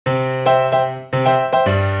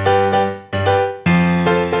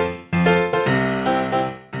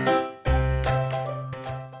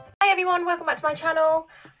to my channel.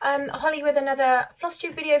 Holly with another floss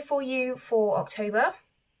tube video for you for October.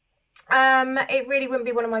 It really wouldn't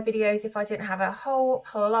be one of my videos if I didn't have a whole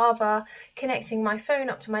palaver connecting my phone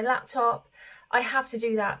up to my laptop. I have to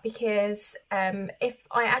do that because if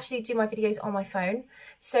I actually do my videos on my phone,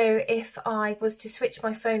 so if I was to switch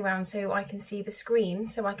my phone around so I can see the screen,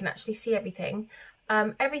 so I can actually see everything,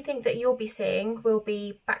 everything that you'll be seeing will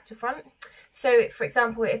be back to front. So for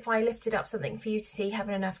example, if I lifted up something for you to see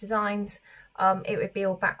Heaven and Earth Designs, it would be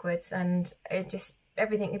all backwards and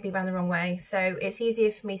everything would be around the wrong way. So it's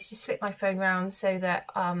easier for me to just flip my phone around so that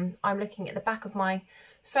I'm looking at the back of my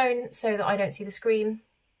phone so that I don't see the screen.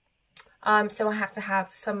 So I have to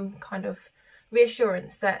have some kind of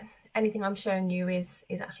reassurance that anything I'm showing you is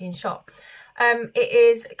actually in shot. It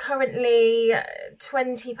is currently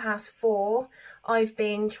 4:20. I've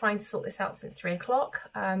been trying to sort this out since 3 o'clock,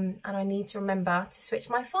 and I need to remember to switch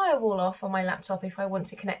my firewall off on my laptop if I want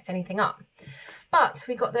to connect anything up. But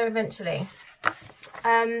we got there eventually.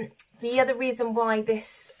 The other reason why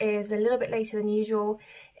this is a little bit later than usual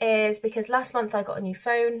is because last month I got a new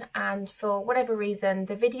phone, and for whatever reason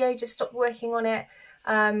the video just stopped working on it.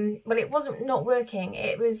 Well, it wasn't not working,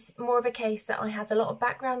 it was more of a case that I had a lot of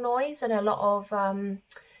background noise and a lot of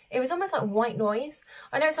it was almost like white noise.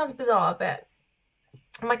 I know it sounds bizarre, but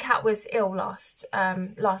my cat was ill last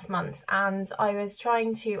month, and I was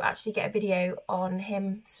trying to actually get a video on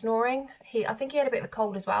him snoring. I think he had a bit of a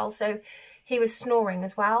cold as well, so he was snoring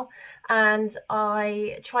as well, and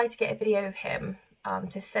I tried to get a video of him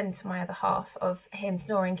to send to my other half of him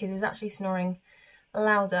snoring, because he was actually snoring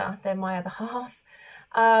louder than my other half.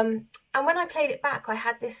 And when I played it back, I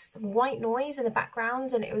had this white noise in the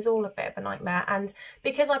background, and it was all a bit of a nightmare. And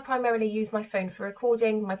because I primarily use my phone for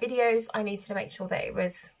recording my videos, I needed to make sure that it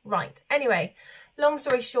was right. Anyway, long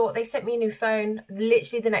story short, they sent me a new phone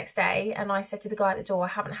literally the next day, and I said to the guy at the door, I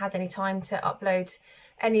haven't had any time to upload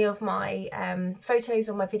any of my photos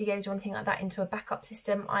or my videos or anything like that into a backup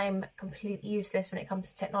system. I am completely useless when it comes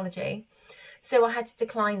to technology. So I had to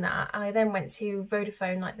decline that. I then went to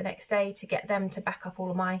Vodafone like the next day to get them to back up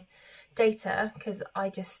all of my data, because I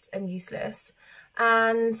just am useless.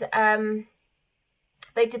 And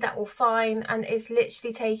they did that all fine, and it's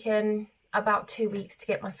literally taken about 2 weeks to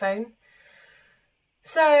get my phone.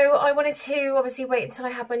 So I wanted to obviously wait until I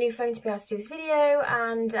had my new phone to be able to do this video,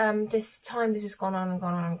 and just time has just gone on and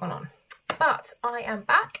gone on and gone on. But I am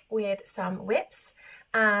back with some whips,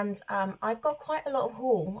 and I've got quite a lot of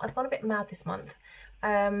haul. I've gone a bit mad this month.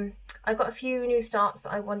 I've got a few new starts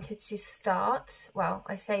that I wanted to start. Well,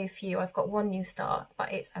 I say a few, I've got one new start,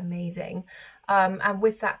 but it's amazing. And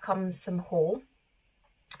with that comes some haul.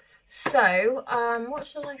 So what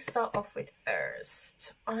shall I start off with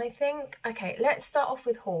first? I think, okay, let's start off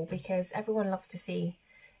with haul, because everyone loves to see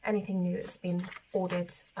anything new that's been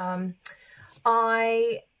ordered.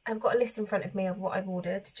 I have got a list in front of me of what I've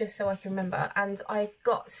ordered, just so I can remember, and I've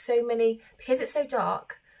got so many, because it's so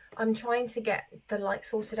dark, I'm trying to get the light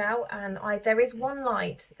sorted out, and there is one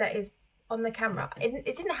light that is on the camera.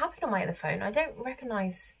 It didn't happen on my other phone. I don't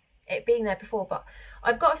recognise it being there before, but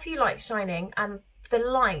I've got a few lights shining, and the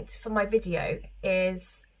light for my video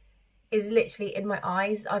is literally in my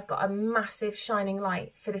eyes. I've got a massive shining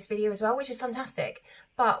light for this video as well, which is fantastic.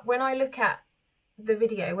 But when I look at the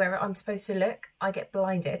video where I'm supposed to look, I get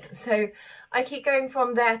blinded. So I keep going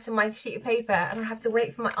from there to my sheet of paper, and I have to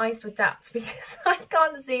wait for my eyes to adapt because I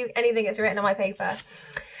can't see anything that's written on my paper.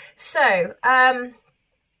 So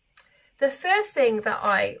the first thing that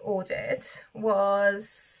I ordered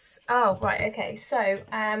was, oh right, okay, so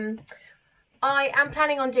I am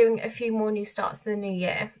planning on doing a few more new starts in the new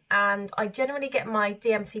year, and I generally get my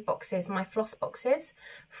DMC boxes, my floss boxes,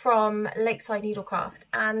 from Lakeside Needlecraft.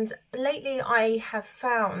 And lately I have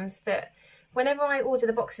found that whenever I order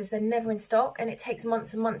the boxes, they're never in stock, and it takes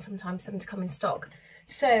months and months sometimes for them to come in stock.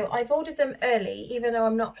 So I've ordered them early, even though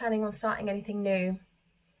I'm not planning on starting anything new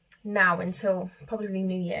now until probably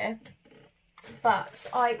New Year. But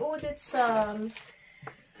I ordered some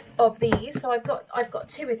of these, so I've got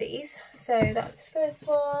two of these. So that's the first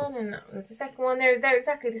one, and that one's the second one. They're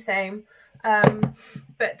exactly the same,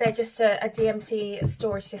 but they're just a DMC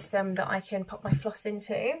storage system that I can pop my floss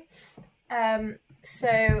into.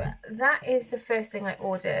 So that is the first thing I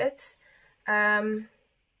ordered.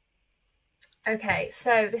 Okay,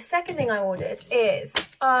 so the second thing I ordered is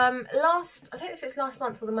I don't know if it's last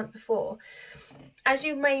month or the month before. As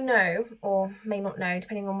you may know, or may not know,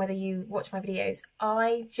 depending on whether you watch my videos,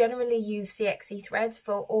 I generally use CXC thread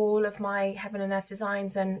for all of my Heaven and Earth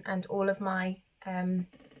designs and all of my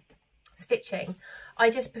stitching.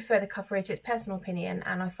 I just prefer the coverage. It's personal opinion,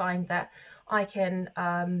 and I find that I can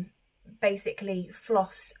basically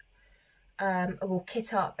floss or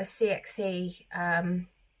kit up a CXC,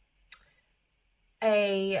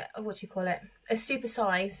 what do you call it? A super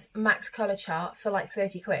size max colour chart for like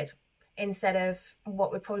 30 quid instead of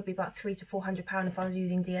what would probably be about £300 to £400 if I was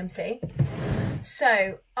using DMC.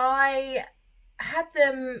 So I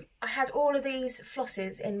had all of these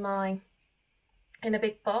flosses in a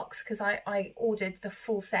big box because I ordered the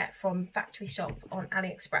full set from factory shop on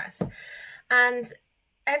AliExpress, and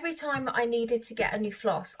every time I needed to get a new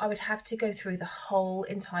floss I would have to go through the whole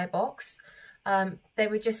entire box. They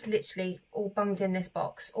were just literally all bunged in this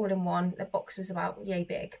box all in one. The box was about yay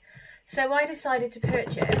big, so I decided to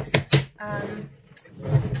purchase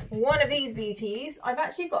one of these beauties. I've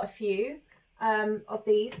actually got a few of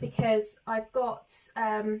these because I've got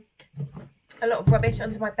a lot of rubbish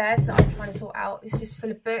under my bed that I'm trying to sort out. It's just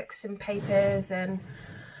full of books and papers and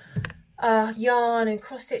yarn and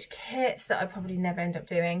cross-stitch kits that I probably never end up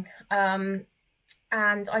doing, and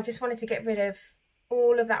I just wanted to get rid of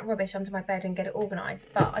all of that rubbish under my bed and get it organised.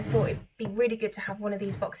 But I thought it'd be really good to have one of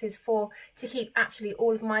these boxes to keep actually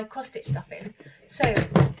all of my cross-stitch stuff in. So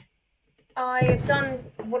I've done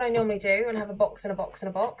what I normally do and have a box and a box and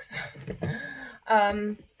a box.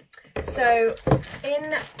 So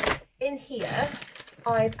in here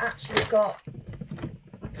I've actually got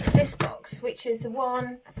this box, which is the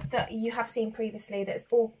one that you have seen previously. It's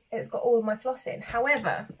got all of my floss in.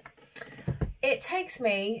 However, it takes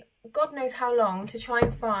me God knows how long to try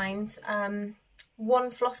and find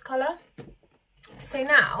one floss colour. So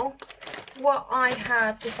now what I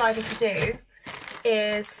have decided to do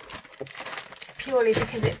is, purely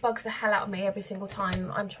because it bugs the hell out of me every single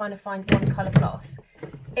time I'm trying to find one colour floss,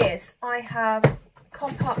 is I have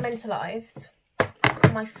compartmentalised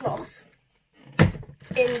my floss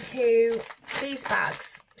into these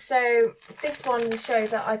bags. So this one will show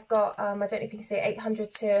that I've got, I don't know if you can see it,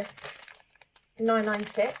 800 to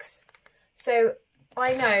 996. So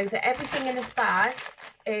I know that everything in this bag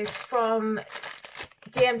is from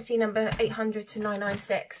DMC number 800 to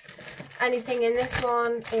 996. Anything in this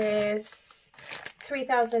one is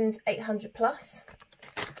 3,800 plus.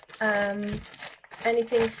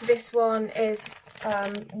 Anything for this one is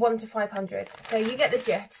 1 to 500. So you get the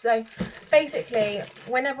gist. So basically,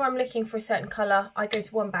 whenever I'm looking for a certain colour, I go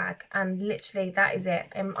to one bag and literally that is it.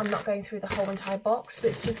 I'm not going through the whole entire box,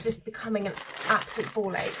 which is just becoming an absolute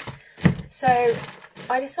ball ache. So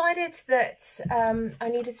I decided that I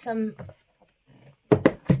needed some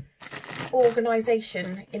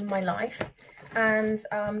organisation in my life, and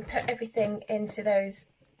put everything into those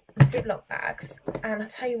Ziploc bags. And I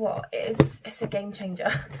tell you what, it's a game changer.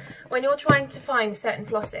 When you're trying to find certain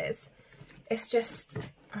flosses, it's just,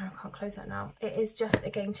 oh, I can't close that now. It is just a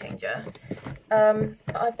game changer.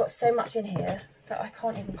 But I've got so much in here that I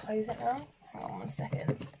can't even close it now. Hang on 1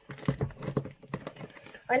 second.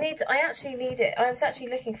 I actually need it. I was actually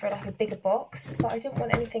looking for like a bigger box, but I didn't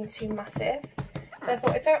want anything too massive. So I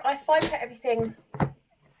thought if I put everything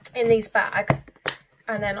in these bags,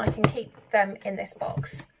 and then I can keep them in this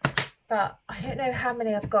box. But I don't know how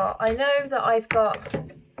many I've got. I know that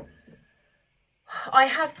I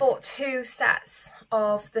have bought 2 sets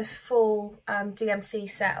of the full DMC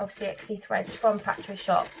set of CXC threads from factory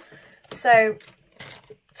shop. So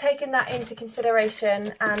taking that into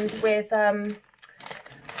consideration, and with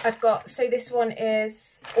I've got, so this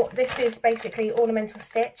is basically ornamental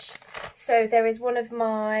stitch. So there is one of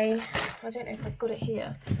my, I don't know if I've got it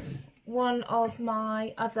here, one of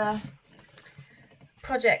my other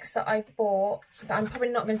projects that I've bought that I'm probably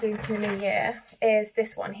not going to do until New Year is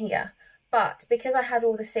this one here. But because I had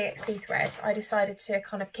all the CXC thread, I decided to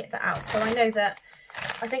kind of kit that out. So I know that,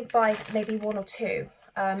 I think by maybe 1 or 2,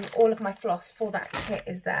 all of my floss for that kit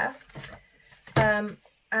is there.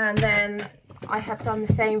 And then I have done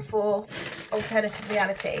the same for alternative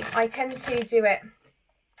reality. I tend to do it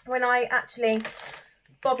when I actually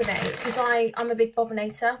bobbinate, because I'm a big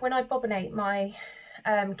bobbinator. When I bobbinate my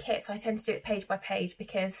kits, I tend to do it page by page,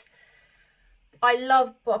 because I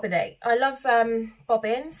love bobbinate. I love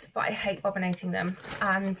bobbins, but I hate bobbinating them.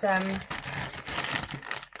 And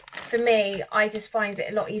for me, I just find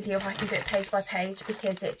it a lot easier if I can do it page by page,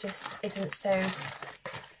 because it just isn't so,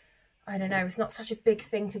 I don't know, it's not such a big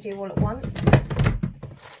thing to do all at once.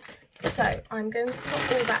 So I'm going to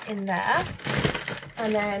put all that in there,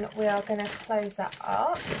 and then we are going to close that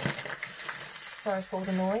up. Sorry for all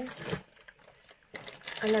the noise.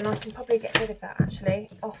 And then I can probably get rid of that actually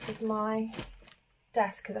off of my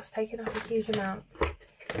desk, because that's taken up a huge amount.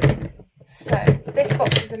 So this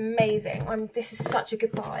box is amazing. This is such a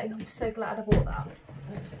good buy. I'm so glad I bought that.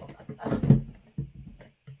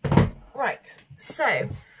 Right, so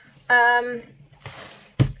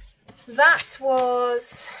that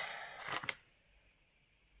was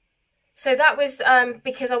So that was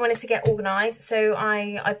because I wanted to get organised. So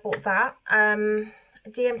I bought that.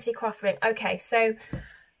 DMC craft ring. Okay, so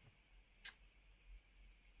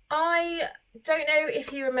I don't know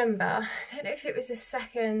if you remember, I don't know if it was the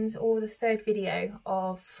second or the third video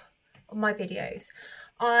of my videos.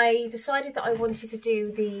 I decided that I wanted to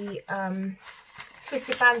do the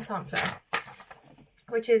twisted band sampler,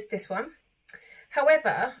 which is this one.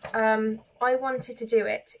 However, I wanted to do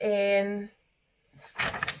it in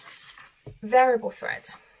variable thread,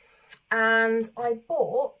 and I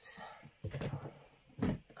bought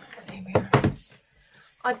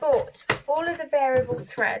all of the variable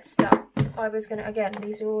threads that I was going to, again,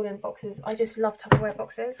 these are all in boxes. I just love Tupperware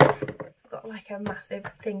boxes. I've got like a massive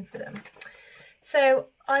thing for them. So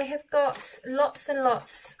I have got lots and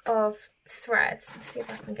lots of threads. Let's see if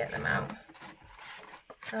I can get them out.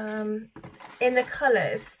 In the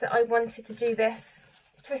colours that I wanted to do this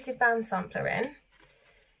twisted band sampler in.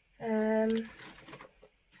 I'm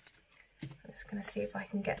just going to see if I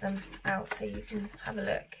can get them out so you can have a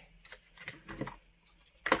look.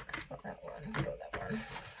 Got that one, got that one.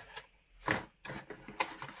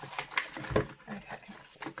 Okay.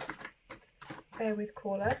 Bear with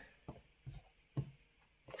caller.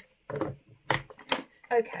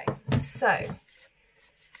 Okay, so I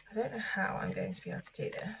don't know how I'm going to be able to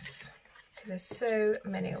do this because there's so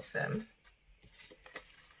many of them.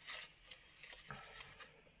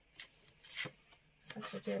 So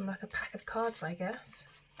I'm doing like a pack of cards, I guess.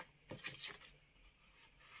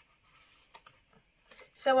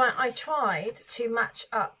 So I tried to match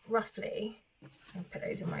up roughly. I'll put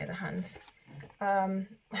those in my other hand.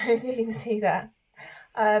 Hopefully you can see that.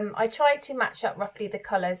 I tried to match up roughly the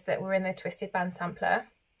colours that were in the twisted band sampler.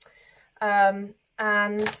 And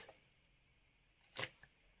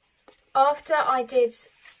after I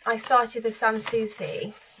started the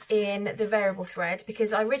Soucis in the variable thread,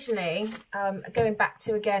 because I originally, going back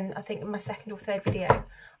to, again, I think in my second or third video,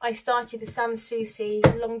 I started the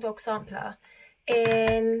Soucis Long Dog sampler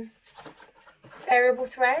in variable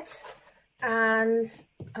thread, and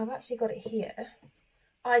I've actually got it here.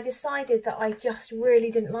 I decided that I just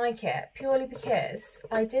really didn't like it, purely because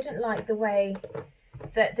I didn't like the way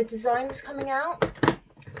that the design was coming out.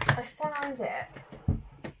 I found it,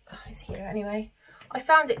 oh, it's here anyway, I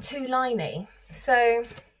found it too liney. So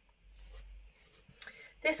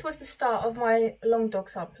this was the start of my long dog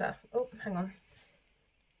sampler. Oh, hang on,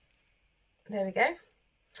 there we go.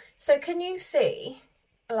 So can you see,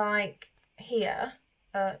 like here,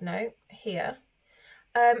 no, here,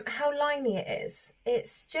 how liney it is?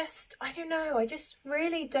 It's just, I don't know, I just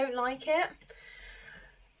really don't like it.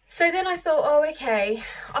 So then I thought, oh, okay,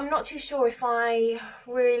 I'm not too sure if I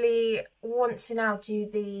really want to now do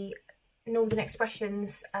the Northern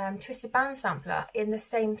Expressions twisted band sampler in the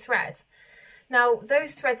same thread. Now,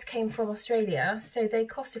 those threads came from Australia, so they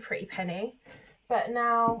cost a pretty penny, but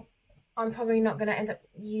now I'm probably not going to end up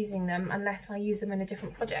using them unless I use them in a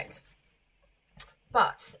different project.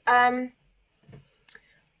 But I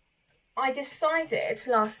decided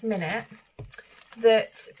last minute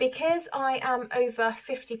that because I am over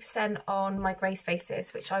 50% on my grey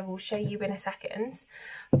spaces, which I will show you in a second,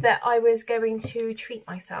 that I was going to treat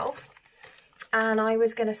myself and I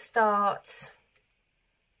was going to start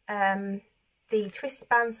the twisted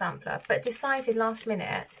band sampler, but decided last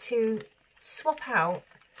minute to swap out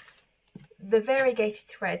the variegated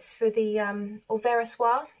threads for the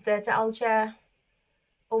Elbesee, the d'Alger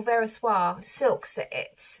Elbesee silks that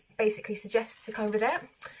it's basically suggested to come with it.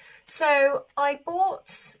 So I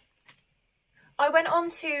went on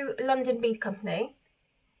to London Bead Company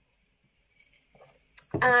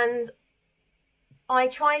and I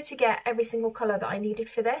tried to get every single colour that I needed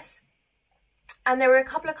for this, and there were a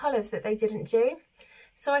couple of colours that they didn't do.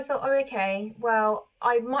 So I thought, oh, okay, well,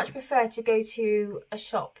 I much prefer to go to a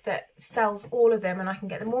shop that sells all of them and I can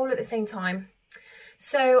get them all at the same time.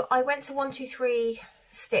 So I went to 123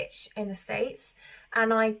 Stitch in the States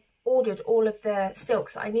and I ordered all of the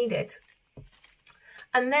silks that I needed.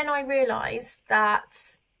 And then I realised that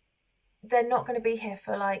they're not going to be here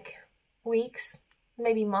for like weeks,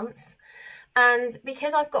 maybe months. And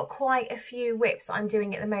because I've got quite a few whips that I'm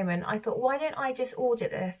doing at the moment, I thought, why don't I just order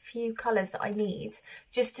the few colours that I need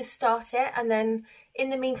just to start it, and then in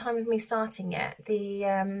the meantime of me starting it,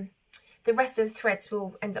 the rest of the threads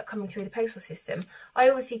will end up coming through the postal system. I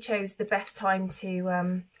obviously chose the best time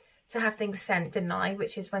to have things sent, didn't I?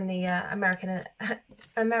 Which is when the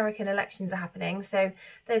American elections are happening. So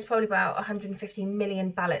there's probably about 150 million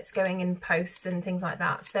ballots going in posts and things like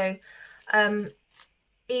that. So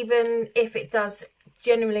even if it does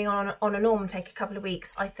generally on a norm take a couple of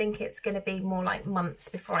weeks. I think it's going to be more like months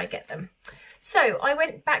before I get them. So I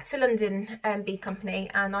went back to London Bead Company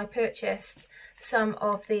and I purchased some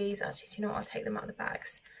of these. Actually, do you know what? I'll take them out of the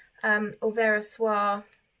bags. Alvera Soie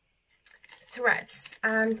threads,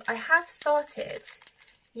 and I have started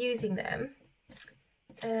using them,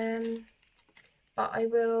 but I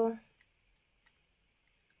will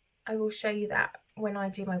show you that when I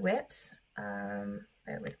do my whips.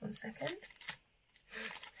 Bear with 1 second.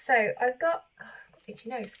 So I've got, itchy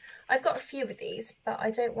nose. I've got a few of these, but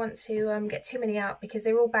I don't want to get too many out because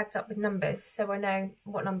they're all bagged up with numbers, so I know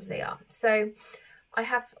what numbers they are. So I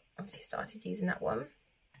have obviously started using that one,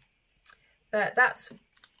 but that's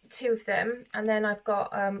 2 of them, and then I've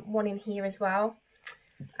got one in here as well,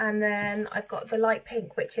 and then I've got the light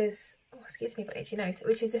pink, which is, oh, excuse me, I've got itchy nose,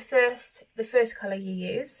 which is the first colour you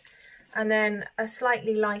use, and then a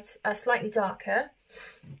slightly darker,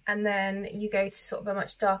 and then you go to sort of a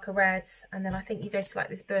much darker red, and then I think you go to like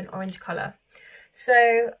this burnt orange colour.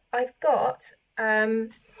 So I've got the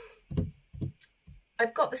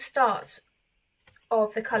start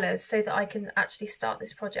of the colours so that I can actually start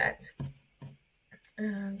this project.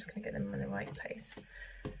 I'm just going to get them in the right place.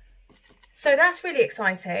 So that's really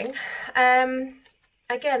exciting.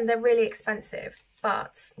 Again, they're really expensive,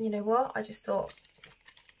 but you know what? I just thought,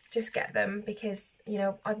 just get them because, you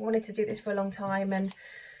know, I've wanted to do this for a long time, and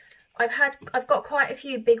I've got quite a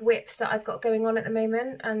few big whips that I've got going on at the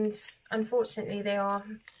moment, and unfortunately they are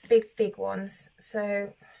big ones,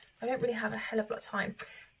 so I don't really have a hell of a lot of time.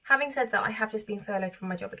 Having said that, I have just been furloughed from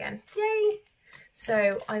my job again. Yay!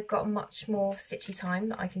 So I've got much more stitchy time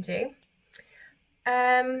that I can do.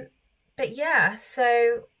 But yeah,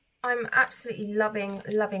 so I'm absolutely loving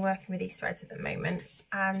working with these threads at the moment,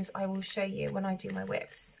 and I will show you when I do my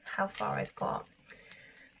whips how far I've got.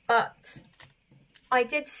 But I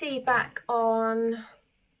did see back on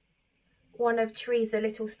one of Teresa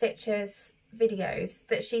Little Stitcher's videos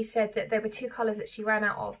that she said that there were 2 colours that she ran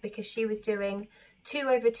out of because she was doing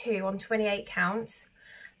 2/2 on 28 counts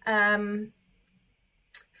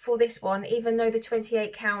for this one, even though the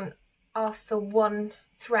 28 count asked for 1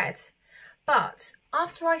 thread. But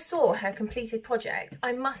after I saw her completed project,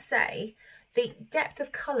 I must say the depth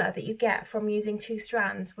of colour that you get from using 2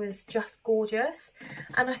 strands was just gorgeous.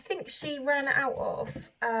 And I think she ran out of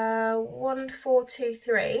 1, 4, 2,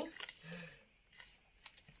 3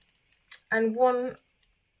 and 1,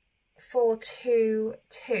 4, 2,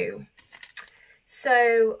 2.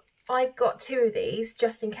 So I've got 2 of these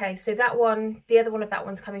just in case. So that one, the other one of that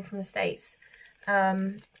one's coming from the States.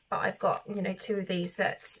 But I've got, you know, 2 of these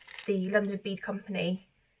that the London Bead Company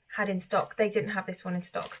had in stock. They didn't have this one in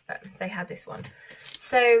stock, but they had this one.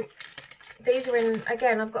 So these are in,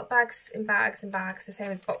 again, I've got bags and bags and bags, the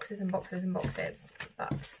same as boxes and boxes and boxes.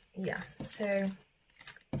 But yes, so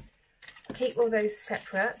I'll keep all those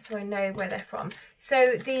separate so I know where they're from.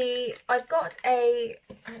 So I've got I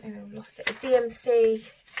don't know, I've lost it, a DMC,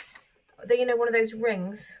 you know, one of those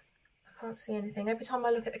rings. I can't see anything. Every time I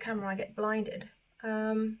look at the camera, I get blinded.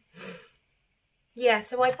 Yeah,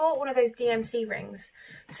 so I bought one of those DMC rings.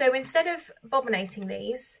 So instead of bobbinating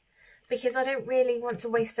these, because I don't really want to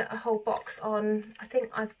waste a whole box on, I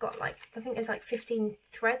think I've got like, I think there's like 15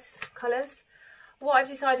 threads, colours. What I've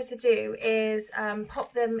decided to do is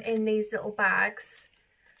pop them in these little bags,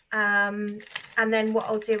 and then what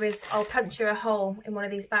I'll do is I'll puncture a hole in one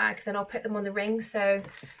of these bags and I'll put them on the ring so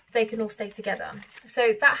they can all stay together.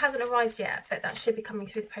 So that hasn't arrived yet, but that should be coming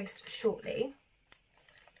through the post shortly.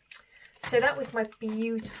 So that was my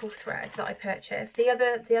beautiful thread that I purchased. The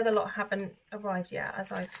other lot haven't arrived yet,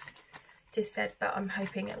 as I've just said, but I'm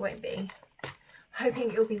hoping it won't be. I'm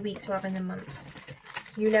hoping it'll be weeks rather than months.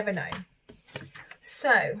 You never know.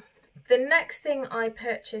 So the next thing I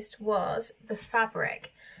purchased was the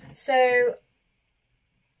fabric. So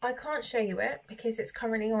I can't show you it because it's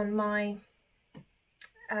currently on my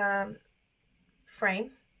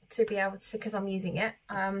frame to be able to, because I'm using it.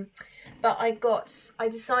 But I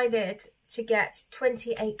decided to get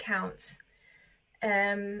 28 counts,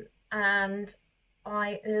 and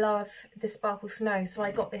I love the Sparkle Snow, so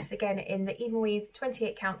I got this again in the Evenweave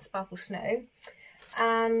 28 count Sparkle Snow.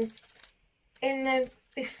 And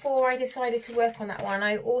before I decided to work on that one,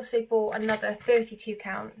 I also bought another 32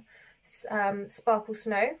 count Sparkle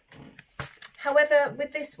Snow. However,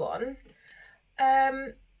 with this one,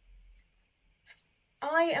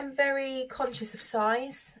 I am very conscious of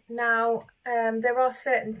size. Now, there are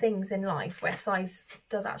certain things in life where size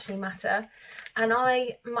does actually matter, and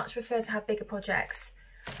I much prefer to have bigger projects.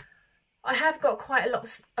 I have got quite a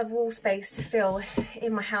lot of wall space to fill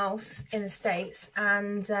in my house in the States,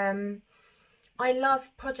 and I love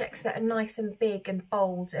projects that are nice and big and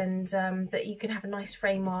bold, and that you can have a nice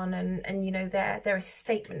frame on, and you know, they're a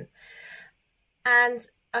statement. And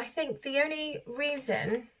I think the only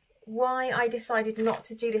reason why I decided not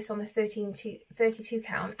to do this on the 32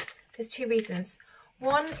 count, there's two reasons.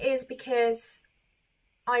 One is because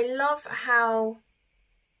I love how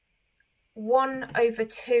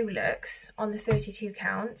 1/2 looks on the 32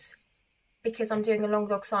 count, because I'm doing a long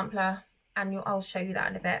log sampler, and I'll show you that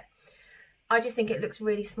in a bit. I just think it looks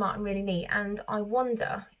really smart and really neat, and I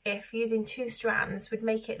wonder if using 2 strands would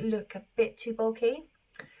make it look a bit too bulky.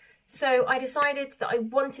 So I decided that I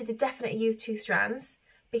wanted to definitely use 2 strands,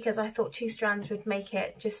 because I thought 2 strands would make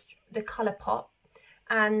it just the colour pop.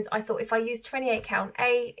 And I thought if I used 28 count,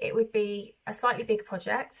 it would be a slightly bigger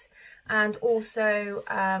project, and also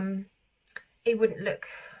it wouldn't look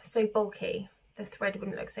so bulky. The thread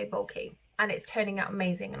wouldn't look so bulky, and it's turning out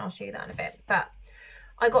amazing, and I'll show you that in a bit. But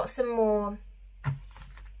I got some more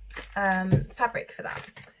fabric for that.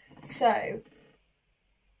 So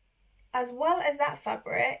as well as that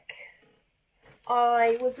fabric,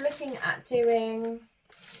 I was looking at doing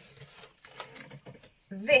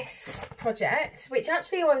this project, which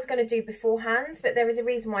actually I was going to do beforehand, but there is a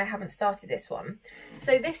reason why I haven't started this one.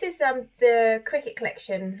 So this is the Cricket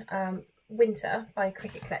Collection, Winter by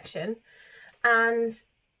Cricket Collection, and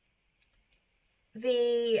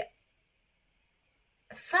the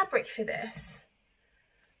fabric for this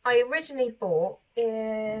I originally bought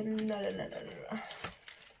in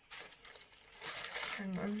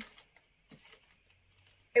hang on,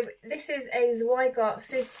 this is a Zweigart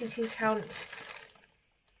 32 count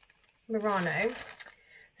Murano.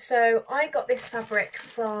 So I got this fabric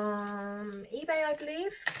from eBay, I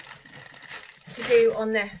believe, to do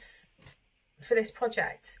on this, for this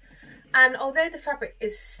project. And although the fabric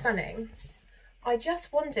is stunning, I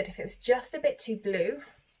just wondered if it was just a bit too blue.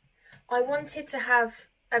 I wanted to have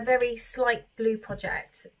a very slight blue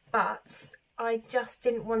project, but I just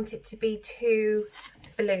didn't want it to be too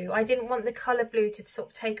blue. I didn't want the colour blue to sort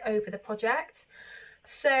of take over the project.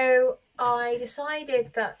 So I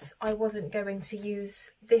decided that I wasn't going to use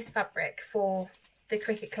this fabric for the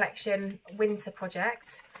Cricket Collection Winter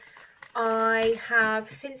project. I have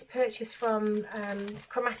since purchased from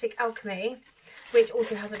Chromatic Alchemy, which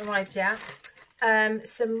also hasn't arrived yet,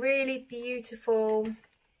 some really beautiful,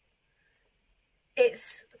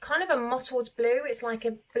 it's kind of a mottled blue. It's like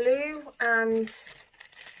a blue and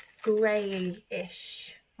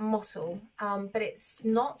grey-ish mottle, but it's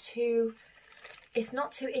not too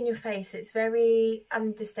in your face. It's very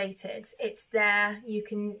understated. It's there, you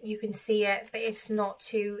can see it, but it's not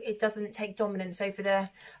too, it doesn't take dominance over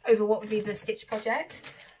what would be the stitch project.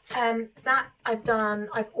 That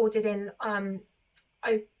I've ordered in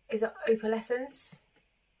is it opalescence?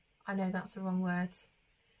 I know that's the wrong word,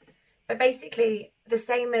 but basically the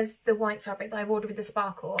same as the white fabric that I've ordered with the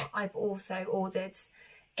sparkle, I've also ordered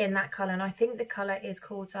in that colour, and I think the colour is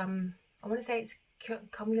called I want to say it's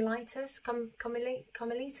Comilitus.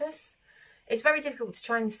 It's very difficult to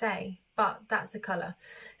try and say, but that's the colour.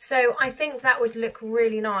 So I think that would look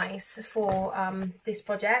really nice for this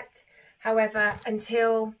project. However,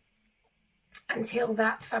 until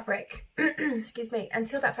that fabric excuse me,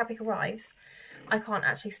 until that fabric arrives, I can't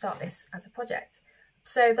actually start this as a project.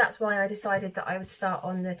 So that's why I decided that I would start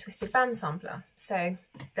on the Twisted Band sampler. So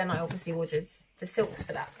then I obviously ordered the silks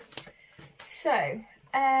for that. So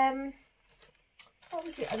what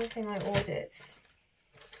was the other thing I ordered?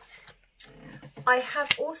 I have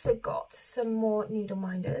also got some more needle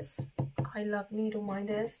minders. I love needle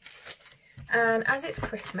minders, and as it's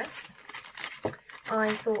Christmas, I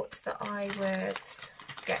thought that I would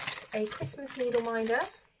get a Christmas needle minder.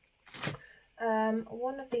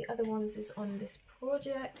 One of the other ones is on this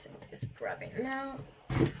project. I'm just grabbing it now.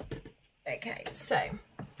 Okay, so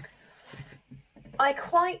I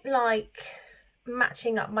quite like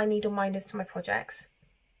matching up my needle minders to my projects.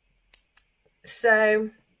 So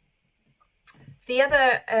the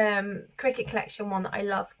other Cricket Collection one that I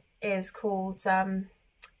love is called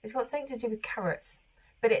it's got something to do with carrots,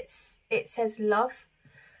 but it says love,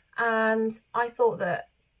 and I thought that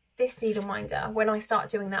this needle minder, when I start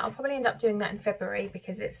doing that, I'll probably end up doing that in February,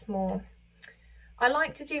 because it's more, I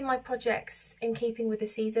like to do my projects in keeping with the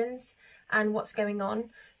seasons and what's going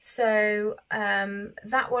on. So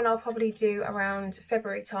that one I'll probably do around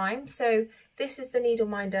February time. So this is the needle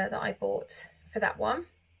minder that I bought for that one,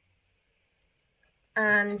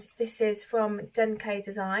 and this is from Denke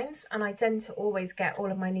Designs, and I tend to always get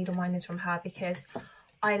all of my needle minders from her because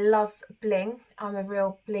I love bling. I'm a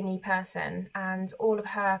real blingy person, and all of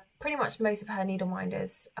her, pretty much most of her needle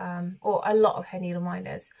minders, or a lot of her needle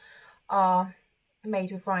minders, are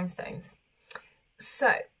made with rhinestones.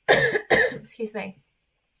 So, excuse me,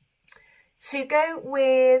 to go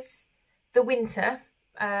with the winter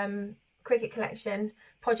cricket collection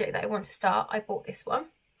project that I want to start, I bought this one,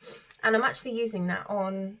 and I'm actually using that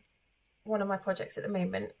on one of my projects at the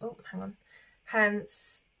moment. Oh, hang on.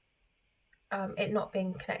 Hence it not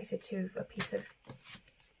being connected to a piece of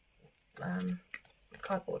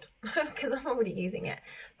cardboard because I'm already using it.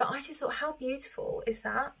 But I just thought, how beautiful is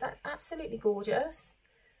that? That's absolutely gorgeous.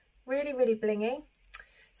 Really, really blingy.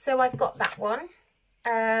 So I've got that one.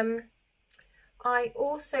 I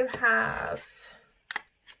also have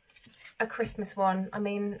a Christmas one. I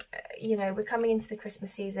mean, you know, we're coming into the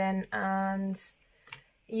Christmas season and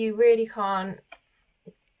you really can't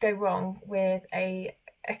go wrong with a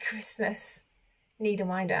Christmas needle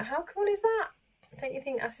minder. How cool is that? Don't you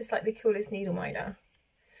think that's just like the coolest needle minder?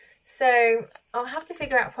 So I'll have to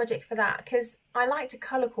figure out a project for that, because I like to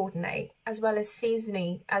colour coordinate as well as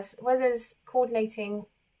seasonally, as well as coordinating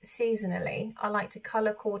seasonally. I like to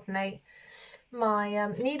colour coordinate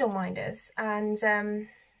my needle minders, and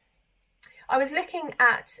I was looking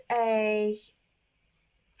at there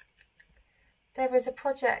was a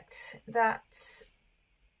project that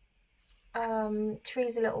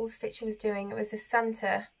Teresa Little Stitcher was doing. It was a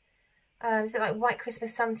Santa, is it like White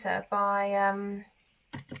Christmas Santa by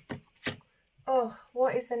oh,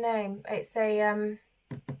 what is the name? It's a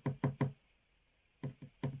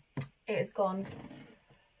it is gone.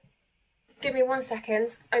 Give me 1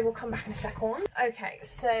 second, I will come back in a second. Okay,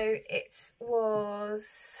 so it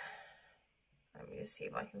was, let me just see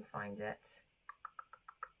if I can find it.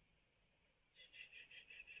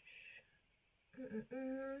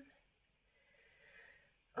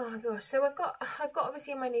 Oh my gosh, so I've got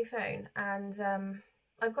obviously my new phone, and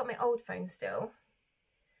I've got my old phone still,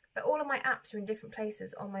 but all of my apps are in different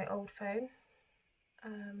places on my old phone.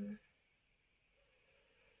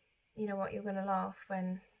 You know what, you're gonna laugh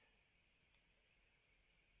when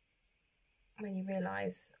you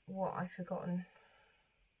realise what I've forgotten.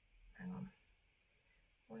 Hang on.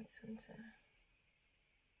 White Santa.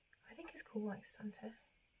 I think it's called White Santa.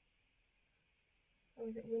 Or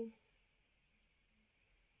is it Win?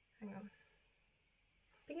 Hang on.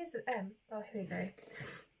 Begins with M. Oh, here we go.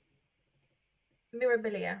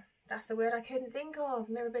 Mirabilia. That's the word I couldn't think of.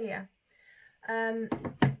 Mirabilia. I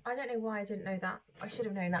don't know why I didn't know that. I should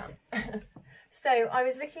have known that. So I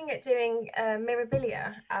was looking at doing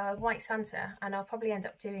Mirabilia, White Santa, and I'll probably end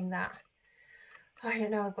up doing that. I don't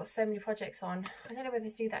know, I've got so many projects on. I don't know whether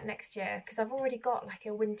to do that next year, because I've already got like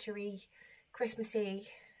a wintry, Christmassy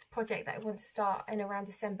project that I want to start in around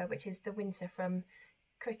December, which is the Winter from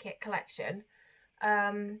Cricket collection.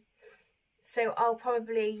 So I'll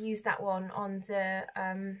probably use that one on the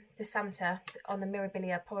Santa, on the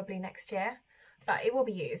Mirabilia, probably next year, but it will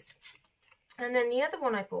be used. And then the other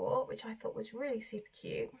one I bought, which I thought was really super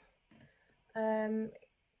cute, in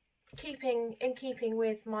keeping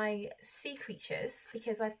with my sea creatures,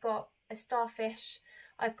 because I've got a starfish,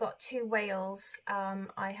 I've got 2 whales,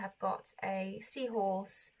 I have got a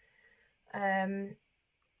seahorse, what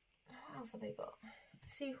else have I got?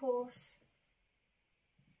 Seahorse,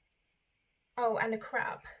 oh, and a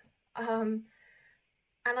crab. And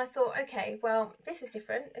I thought, okay, well, this is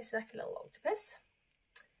different. It's like a little octopus.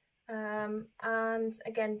 And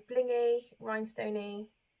again, blingy, rhinestoney,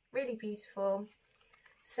 really beautiful.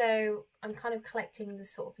 So I'm kind of collecting the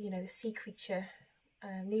sort of, you know, the sea creature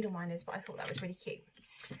needle minders, but I thought that was really cute.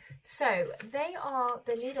 So they are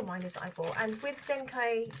the needle minders that I bought, and with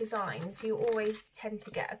Denkai designs you always tend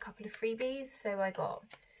to get a couple of freebies. So I got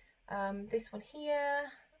this one here,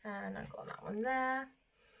 and I've got that one there.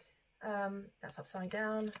 That's upside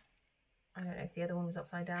down. I don't know if the other one was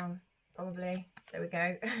upside down. Probably. There we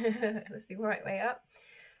go. That's the right way up.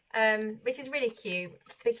 Which is really cute,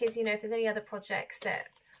 because, you know, if there's any other projects that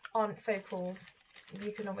aren't focals,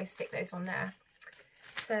 you can always stick those on there.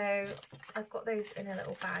 So I've got those in a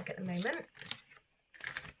little bag at the moment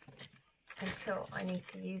until I need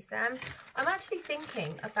to use them. I'm actually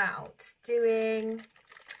thinking about doing,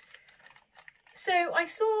 so I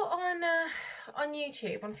saw on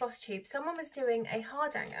YouTube, on FlossTube, someone was doing a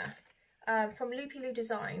hardanger from Loopy Loo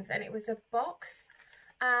Designs, and it was a box,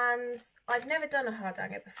 and I've never done a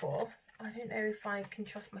hardanger before. I don't know if I can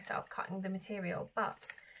trust myself cutting the material, but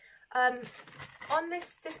on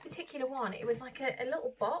this particular one, it was like a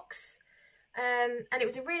little box, and it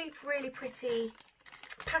was a really, really pretty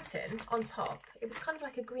pattern on top. It was kind of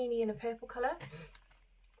like a greeny and a purple colour,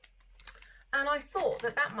 and I thought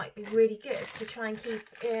that that might be really good to try and keep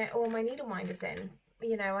all my needle minders in.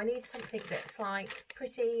 You know, I need something that's like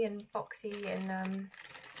pretty and boxy, and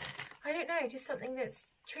I don't know, just something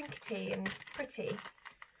that's trinkety and pretty.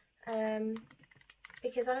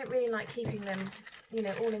 because I don't really like keeping them, you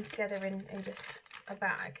know, all in together in just a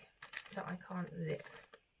bag that I can't zip.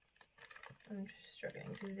 I'm just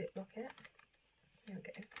struggling to zip lock it. There we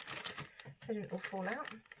go. They didn't all fall out.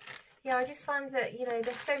 Yeah, I just find that, you know,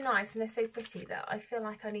 they're so nice and they're so pretty that I feel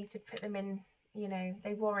like I need to put them in, you know,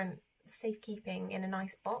 they warrant safekeeping in a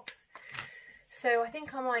nice box. So I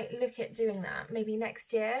think I might look at doing that maybe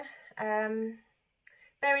next year.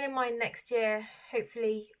 Bearing in mind next year,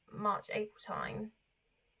 hopefully March, April time,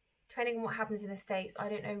 depending on what happens in the States, I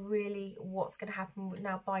don't know really what's going to happen with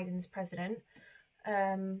now Biden's president.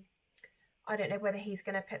 I don't know whether he's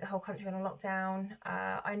going to put the whole country on a lockdown.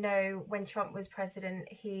 I know when Trump was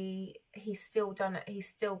president, he's still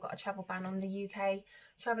got a travel ban on the UK,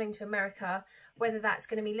 travelling to America. Whether that's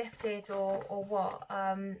going to be lifted or what,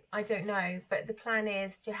 I don't know. But the plan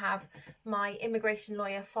is to have my immigration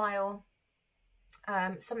lawyer file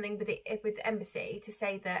something with the embassy to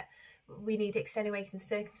say that we need extenuating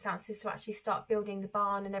circumstances to actually start building the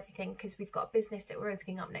barn and everything, because we've got a business that we're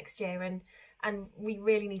opening up next year, and we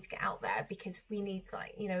really need to get out there because we need,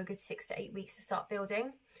 like, you know, a good 6 to 8 weeks to start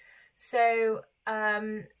building. So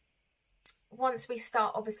once we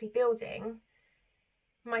start obviously building,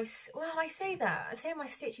 I say my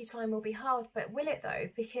stitchy time will be hard, but will it though?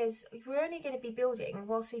 Because we're only going to be building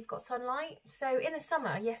whilst we've got sunlight. So in the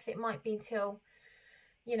summer, yes, it might be until,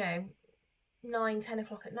 you know, 9-10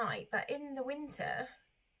 o'clock at night, but in the winter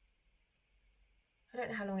I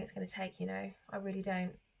don't know how long it's going to take, you know. I really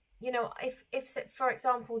don't. You know, if for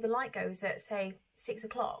example the light goes at say 6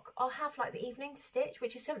 o'clock, I'll have like the evening to stitch,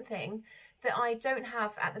 which is something that I don't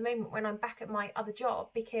have at the moment when I'm back at my other job,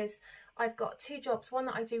 because I've got 2 jobs. One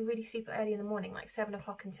that I do really super early in the morning, like 7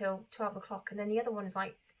 o'clock until 12 o'clock, and then the other one is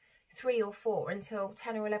like 3 or 4 until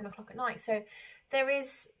 10 or 11 o'clock at night. So there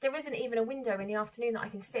isn't even a window in the afternoon that I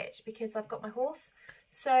can stitch because I've got my horse.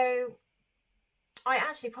 So I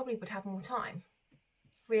actually probably would have more time,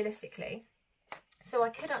 realistically. So I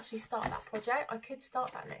could actually start that project. I could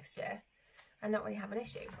start that next year and not really have an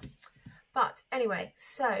issue. But anyway,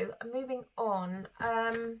 so moving on.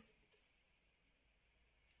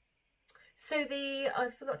 So I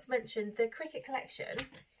forgot to mention the cricket collection.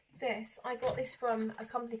 I got this from a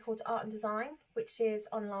company called Art and Design, which is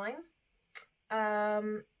online.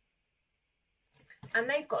 And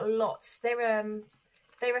they've got lots.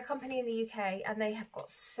 They're a company in the UK, and they have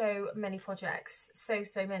got so many projects, so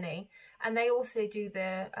many. And they also do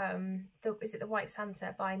the White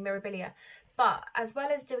Santa by Mirabilia. But as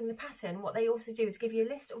well as doing the pattern, what they also do is give you a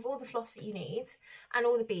list of all the floss that you need and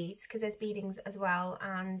all the beads, because there's beadings as well.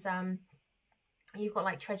 And you've got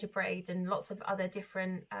like treasure braid and lots of other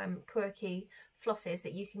different quirky flosses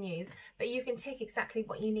that you can use. But you can tick exactly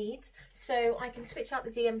what you need. So I can switch out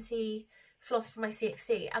the DMC floss for my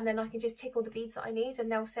CXC, and then I can just tick all the beads that I need,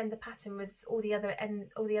 and they'll send the pattern with all the other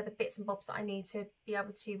bits and bobs that I need to be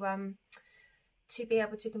able to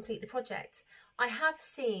complete the project. I have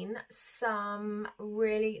seen some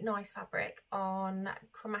really nice fabric on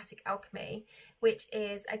Chromatic Alchemy, which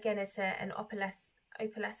is, again, it's an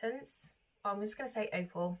opalescence. I'm just going to say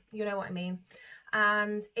opal, you know what I mean.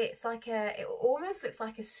 And it's like it almost looks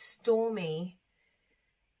like a stormy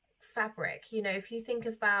fabric. You know, if you think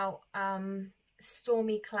about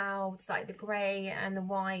stormy clouds, like the grey and the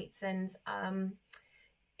white, and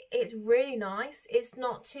it's really nice. It's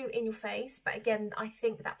not too in your face, but again, I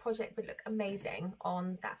think that project would look amazing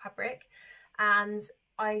on that fabric. And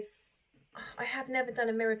I have never done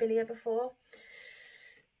a Mirabilia before,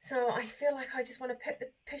 so I feel like I just want to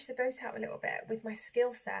push the boat out a little bit with my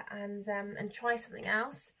skill set and try something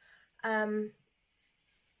else. I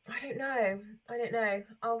don't know.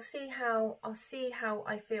 I'll see how I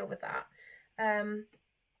feel with that.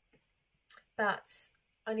 But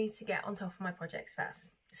I need to get on top of my projects first.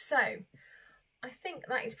 So I think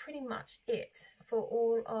that is pretty much it for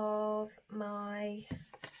all of my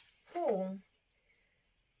haul.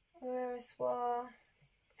 Where is what?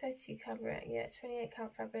 32 fabric, yeah, 28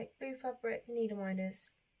 count fabric, blue fabric,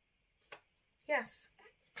 needleminders. Yes.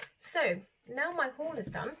 So now my haul is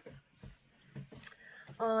done,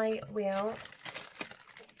 I will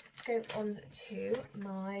go on to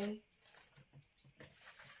my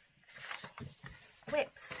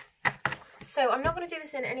whips. So I'm not going to do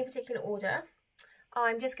this in any particular order.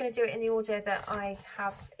 I'm just going to do it in the order that I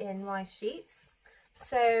have in my sheets.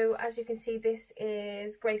 So as you can see, this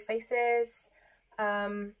is Grace Faces.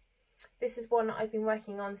 This is one that I've been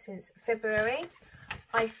working on since February.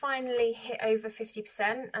 I finally hit over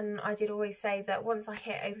 50%, and I did always say that once I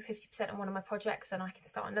hit over 50% on one of my projects, then I can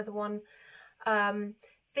start another one.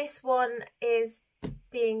 This one is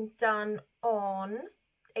being done on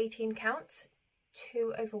 18 count,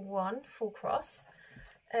 2/1 full cross.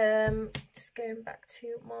 Just going back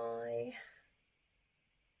to my,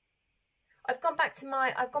 I've gone back to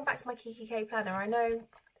my Kiki K planner. I know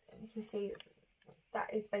you can see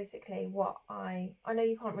that is basically what I know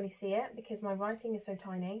you can't really see it because my writing is so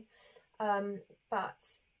tiny, but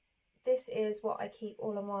this is what I keep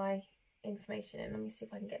all of my information in. Let me see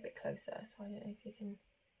if I can get a bit closer, so I don't know if you can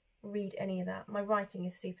read any of that. My writing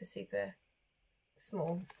is super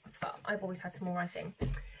small, but I've always had small writing.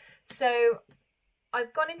 So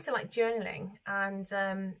I've gone into like journaling, and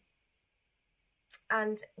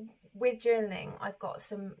with journaling I've got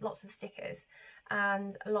lots of stickers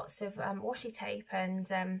and lots of washi tape, and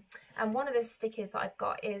one of the stickers that I've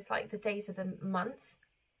got is like the days of the month,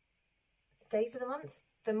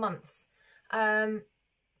 the months,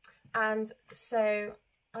 and so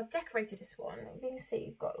I've decorated this one. You can see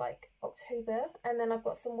you've got like October, and then I've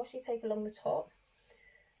got some washi tape along the top,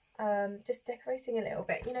 just decorating a little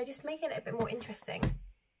bit, you know, just making it a bit more interesting.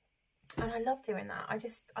 And I love doing that.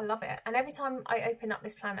 I love it. And every time I open up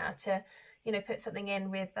this planner to, you know, put something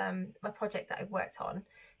in with a project that I've worked on,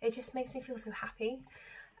 it just makes me feel so happy.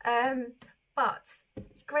 But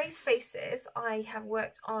Grace Faces, I have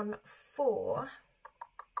worked on 4.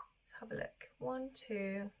 Let's have a look. 1,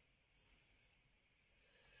 2.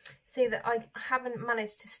 See that I haven't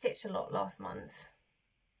managed to stitch a lot last month,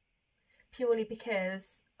 purely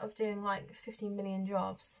because of doing like 15 million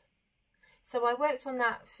jobs. So I worked on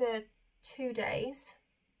that for 2 days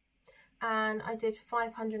and I did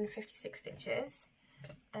 556 stitches.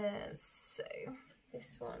 So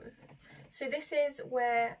this one, so this is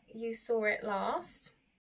where you saw it last.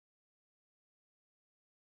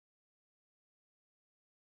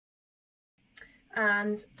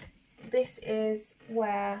 And this is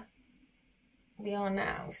where we are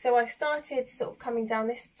now. So I started sort of coming down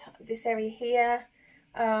this area here.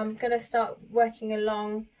 I'm gonna start working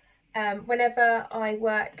along. Whenever I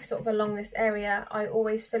work sort of along this area, I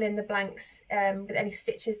always fill in the blanks with any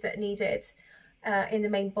stitches that are needed in the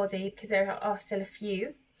main body, because there are still a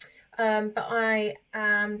few. But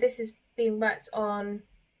this is being worked on,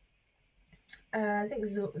 I think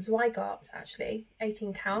Zweigart actually,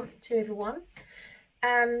 18 count, 2 over 1.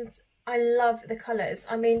 And I love the colours.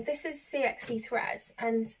 I mean, this is CXC thread,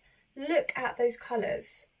 and look at those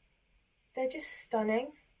colours. They're just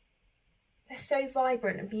stunning. They're so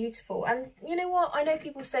vibrant and beautiful. And you know what? I know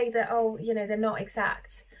people say that, oh, you know, they're not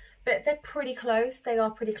exact, but they're pretty close. They are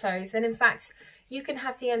pretty close. And in fact, you can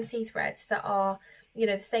have DMC threads that are, you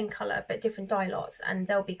know, the same colour but different dye lots, and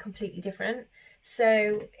they'll be completely different.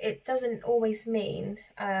 So it doesn't always mean,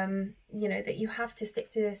 you know, that you have to stick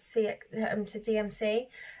to DMC.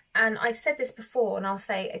 And I've said this before, and I'll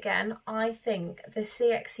say it again, I think the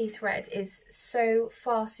CXC thread is so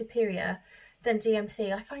far superior than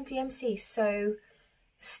DMC. I find DMC so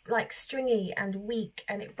like stringy and weak,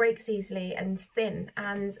 and it breaks easily and thin.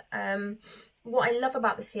 And what I love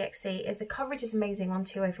about the CXC is the coverage is amazing on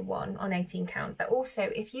 2 over 1 on 18 count, but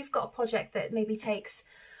also if you've got a project that maybe takes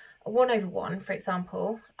 1 over 1, for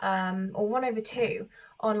example, or 1 over 2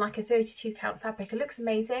 on like a 32 count fabric, it looks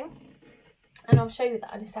amazing. And I'll show you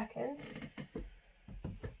that in a second.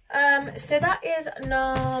 So that is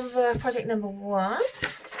project number 1.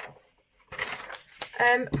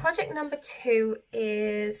 Project number 2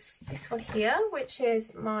 is this one here, which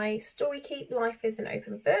is my Storykeep Life is an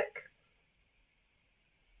Open Book.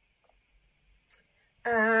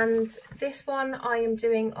 And this one I am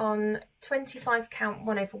doing on 25 count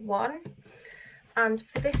 1 over 1. And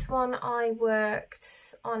for this one I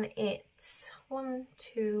worked on it 1,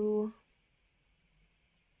 2,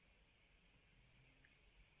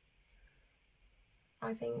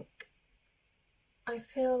 I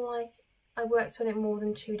feel like I worked on it more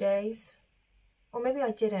than 2 days, or maybe I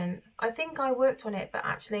didn't. I think I worked on it, but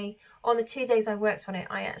actually on the 2 days I worked on it,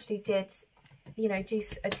 I actually did, you know, do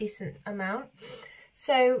a decent amount.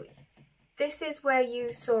 So this is where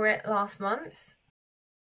you saw it last month.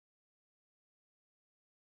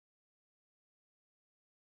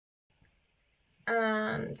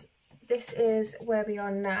 And this is where we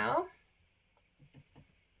are now.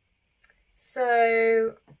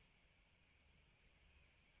 So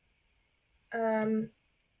hang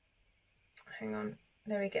on,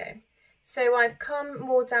 there we go. So I've come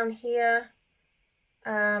more down here.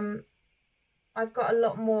 I've got a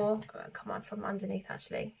lot more, come on, from underneath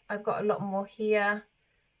actually. I've got a lot more here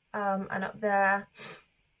and up there.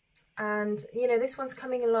 And you know, this one's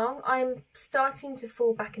coming along. I'm starting to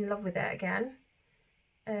fall back in love with it again.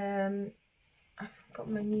 I've got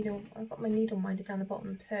my needle minder down the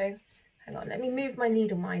bottom, so hang on, let me move my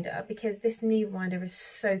needle minder, because this needle minder is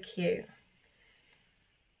so cute.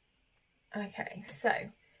 Okay, so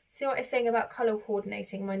see what I was saying about colour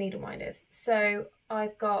coordinating my needle minders. So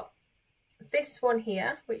I've got this one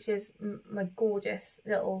here, which is my gorgeous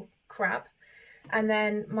little crab, and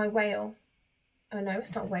then my whale. Oh no,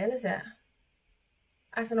 it's not a whale, is it?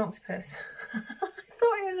 That's an octopus. I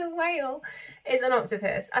thought it was a whale. It's an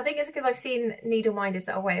octopus. I think it's because I've seen needle minders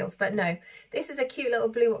that are whales, but no. This is a cute little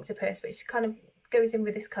blue octopus, which kind of goes in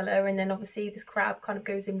with this colour, and then obviously this crab kind of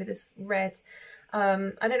goes in with this red.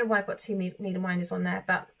 I don't know why I've got two needle minders on there,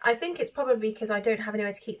 but I think it's probably because I don't have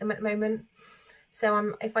anywhere to keep them at the moment.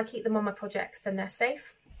 So if I keep them on my projects, then they're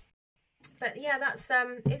safe. But yeah,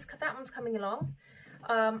 that one's coming along.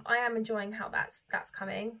 I am enjoying how that's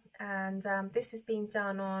coming, and this is being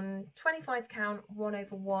done on 25 count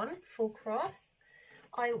 1/1 full cross.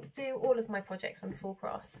 I do all of my projects on full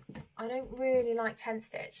cross. I don't really like 10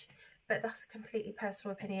 stitch, but that's a completely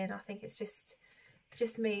personal opinion. I think it's just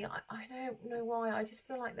me. I don't know why. I just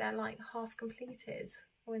feel like they're like half completed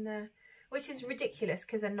when they're, which is ridiculous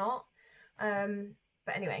because they're not.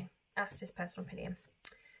 But anyway, that's just personal opinion.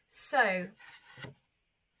 So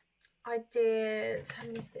I did, how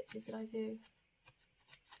many stitches did I do?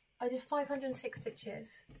 I did 506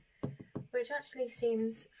 stitches, which actually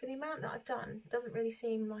seems, for the amount that I've done, doesn't really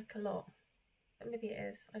seem like a lot. But maybe it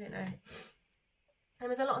is, I don't know. There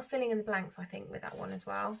was a lot of filling in the blanks, I think, with that one as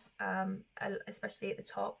well, especially at the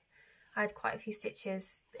top. I had quite a few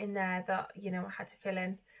stitches in there that, you know, I had to fill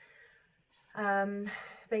in.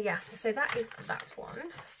 But yeah, so that is that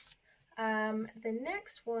one. The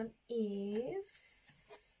next one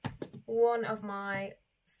is one of my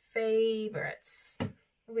favorites,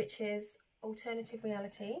 which is alternative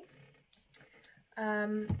reality,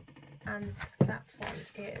 and that one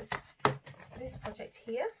is this project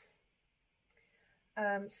here.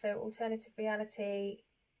 So alternative reality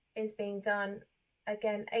is being done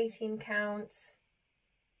again 18 count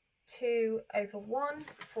 2/1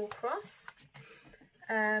 full cross.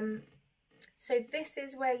 So this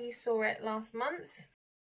is where you saw it last month.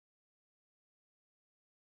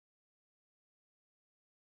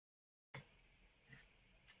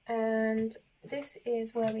 And this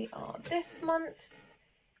is where we are this month.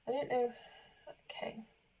 I don't know. Okay.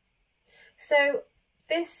 So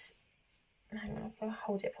this, hang on, if I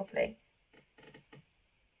hold it properly.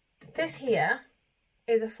 This here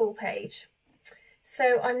is a full page.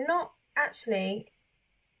 So I'm not actually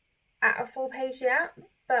at a full page yet,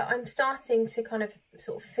 but I'm starting to kind of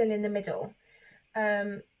sort of fill in the middle.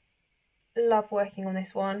 Love working on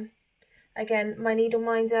this one. Again, my needle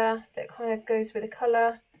minder that kind of goes with the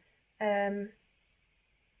colour.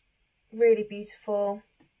 Really beautiful.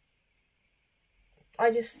 I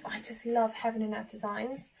just love Heaven and Earth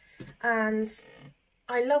designs, and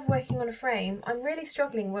I love working on a frame. I'm really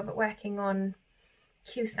struggling with working on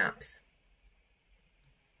Q snaps.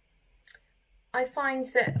 I find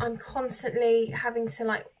that I'm constantly having to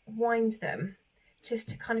like wind them just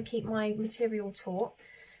to kind of keep my material taut,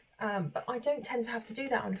 but I don't tend to have to do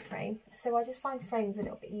that on a frame, so I just find frames a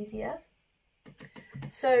little bit easier.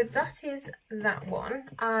 So that is that one,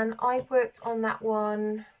 and I worked on that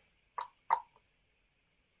one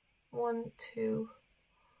 1, 2,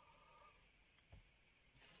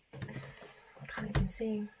 I can't even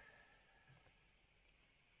see.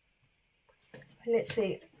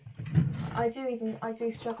 Literally, I do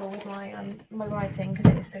struggle with my my writing because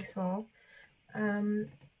it is so small.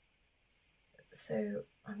 So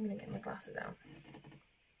I'm gonna get my glasses out.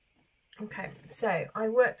 Okay, so I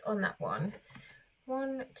worked on that one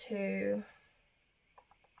 2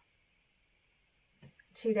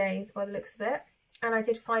 days by the looks of it, and I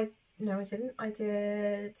did I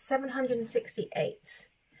did 768.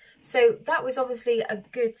 So that was obviously a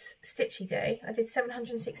good stitchy day. I did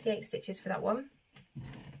 768 stitches for that one.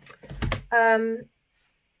 The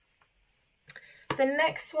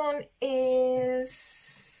next one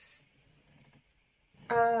is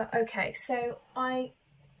okay, so I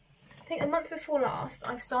think the month before last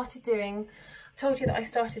I started doing, I told you that I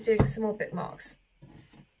started doing some more bookmarks.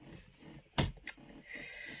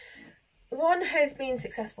 One has been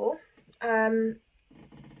successful, and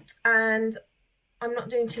I'm not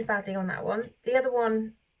doing too badly on that one. The other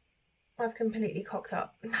one I've completely cocked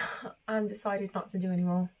up and decided not to do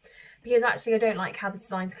anymore, because actually I don't like how the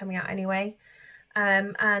design's coming out anyway,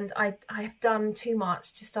 and I've done too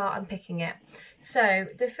much to start unpicking it. So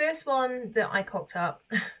the first one that I cocked up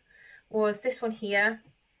was this one here.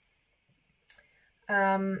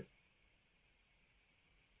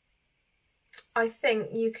 I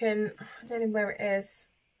think you can, I don't know where it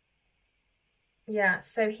is. Yeah,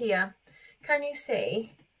 so here, can you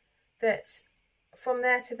see that from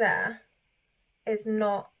there to there is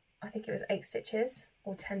not, I think it was 8 stitches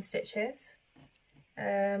or 10 stitches.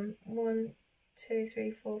 1, 2,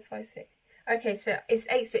 3, 4, 5, 6. Okay, so it's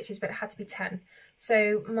 8 stitches, but it had to be 10.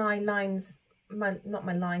 So my lines, not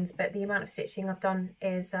my lines, but the amount of stitching I've done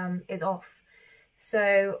is off.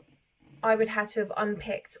 So I would have to have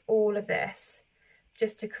unpicked all of this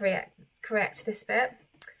just to correct this bit.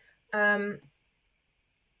 I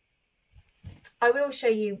will show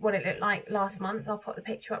you what it looked like last month. I'll put the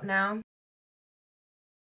picture up now.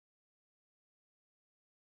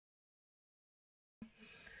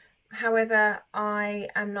 However, I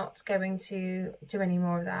am not going to do any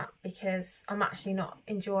more of that because I'm actually not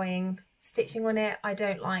enjoying stitching on it. I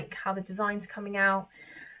don't like how the design's coming out.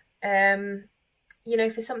 You know,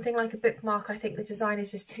 for something like a bookmark, I think the design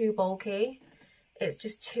is just too bulky. It's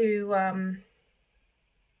just too,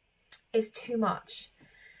 it's too much.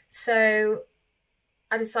 So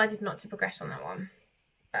I decided not to progress on that one.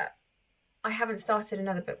 But I haven't started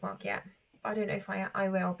another bookmark yet. I don't know if I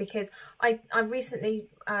will, because I recently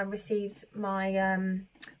received my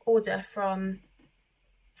order from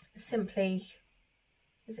Simply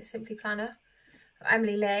Planner,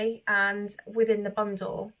 Emily Lay, and within the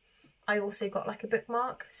bundle I also got like a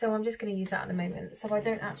bookmark, so I'm just going to use that at the moment, so I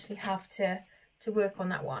don't actually have to work on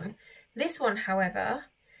that one. This one, however,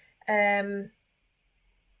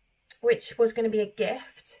 which was going to be a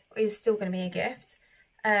gift, is still going to be a gift,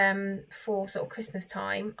 for sort of Christmas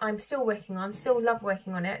time. I'm still working on, still love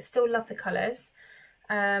working on it, still love the colours.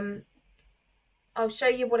 I'll show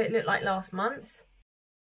you what it looked like last month.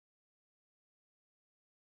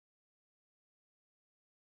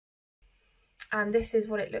 And this is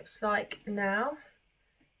what it looks like now.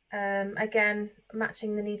 Again,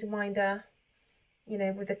 matching the needleminder, you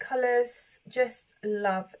know, with the colours. Just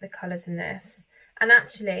love the colours in this. And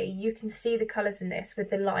actually, you can see the colours in this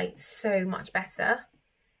with the light so much better.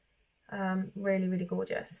 Really, really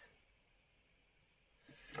gorgeous.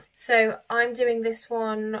 So I'm doing this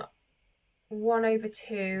one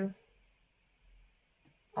 1/2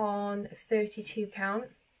 on 32 count.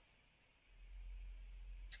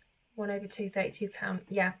 1/2, 32 count,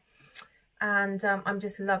 yeah. And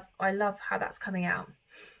I love how that's coming out.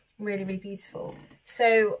 Really, really beautiful.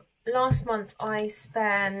 So last month I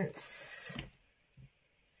spent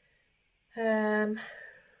 1,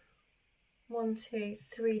 2,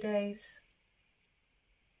 3 days.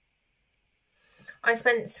 I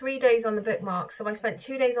spent 3 days on the bookmark. So I spent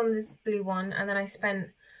 2 days on this blue one, and then I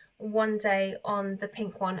spent 1 day on the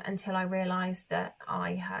pink one until I realised that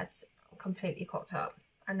I had completely cocked up,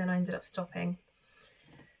 and then I ended up stopping.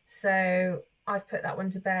 So I've put that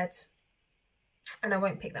one to bed, and I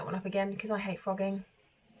won't pick that one up again because I hate frogging.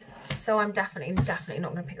 So I'm definitely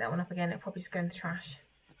not going to pick that one up again. It'll probably just go in the trash.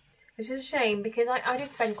 Which is a shame because I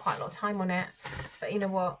did spend quite a lot of time on it, but you know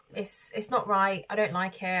what, it's not right. I don't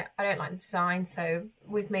like it. I don't like the design. So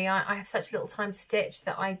with me, I have such little time to stitch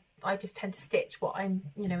that I just tend to stitch what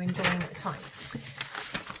I'm, you know, enjoying at the time.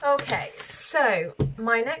 Okay, so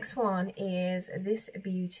my next one is this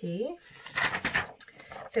beauty.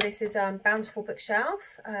 So this is Bountiful Bookshelf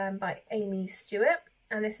by Amy Stewart,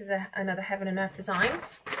 and this is another Heaven and Earth design,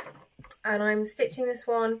 and I'm stitching this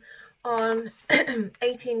one on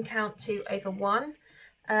 18 count 2/1.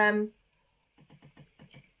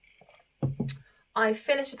 I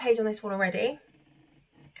finished a page on this one already,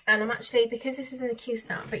 and I'm actually, because this is in the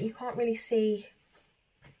Q-snap, but you can't really see,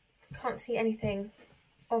 can't see anything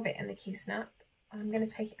of it in the Q-snap. I'm going to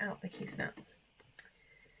take it out the Q-snap,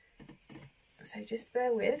 so just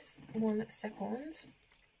bear with 1 second.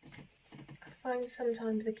 I find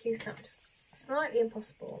sometimes the Q-snap's slightly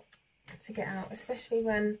impossible to get out, especially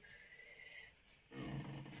when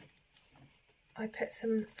I put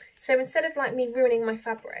some, so instead of like me ruining my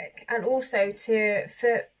fabric, and also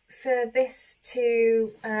for this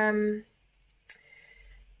to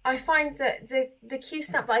I find that the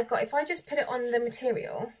Q-snap that I've got, if I just put it on the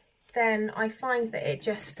material, then I find that it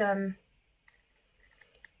just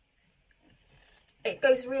it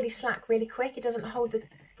goes really slack really quick. It doesn't hold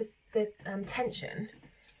the tension.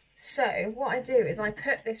 So what I do is I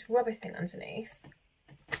put this rubber thing underneath,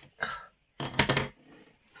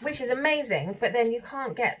 which is amazing, but then you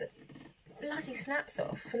can't get the bloody snaps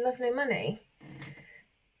off for love nor money.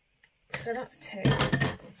 So that's 2.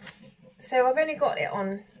 So I've only got it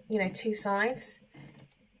on, you know, 2 sides,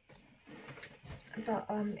 but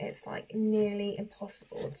it's like nearly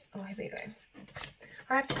impossible. Oh, here we go.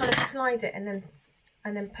 I have to kind of slide it and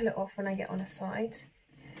then pull it off when I get on a side.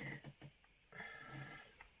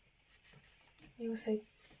 You also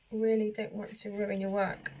really don't want to ruin your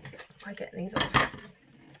work by getting these off.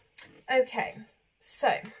 Okay,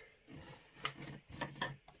 so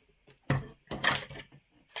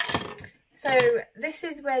this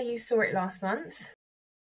is where you saw it last month.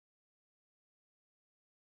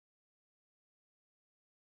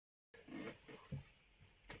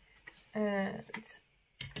 And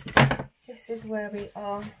this is where we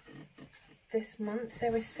are this month.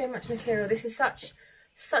 There is so much material. This is such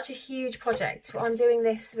a huge project. I'm doing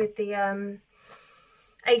this with the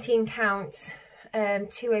 18 count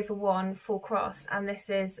 2/1 full cross, and this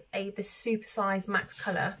is the super size max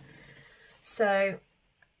color. So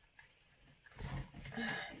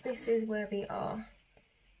this is where we are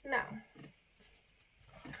now.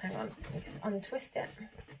 Hang on, let me just untwist it.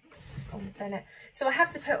 Unbend it. So I have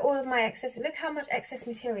to put all of my excess. Look how much excess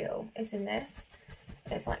material is in this.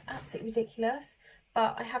 It's like absolutely ridiculous,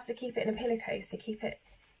 but I have to keep it in a pillowcase to keep it,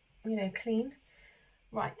 you know, clean.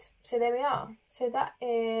 Right, so there we are. So that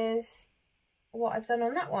is what I've done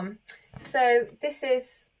on that one. So this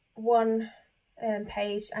is one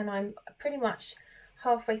page, and I'm pretty much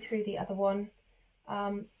halfway through the other one.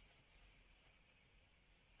 I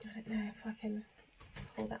don't know if I can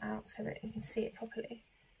pull that out so that you can see it properly.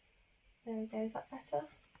 There we go, is that better?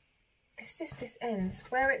 It's just this end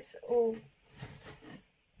where it's all...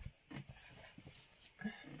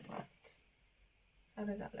 Right, how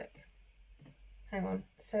does that look? Hang on,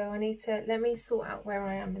 so I need to, let me sort out where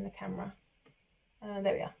I am in the camera.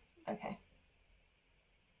 There we are, okay.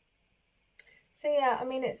 So yeah, I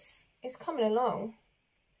mean, it's coming along,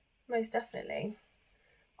 most definitely.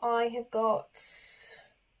 I have got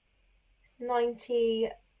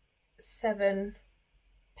 97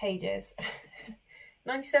 pages,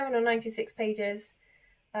 97 or 96 pages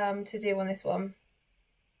to do on this one.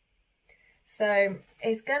 So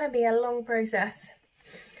it's going to be a long process,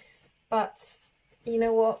 but you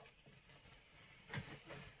know what?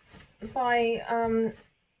 By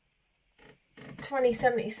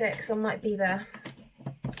 2076 I might be there.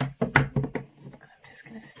 I'm just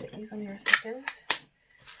going to stick these on here a second,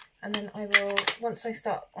 and then I will, once I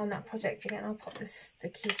start on that project again, I'll pop the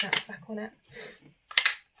key snaps back on it.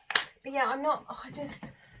 But yeah,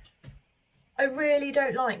 I really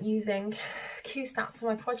don't like using Q snaps for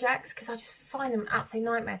my projects because I just find them an absolute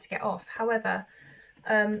nightmare to get off. However,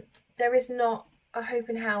 there is not a hope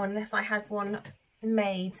in hell unless I had one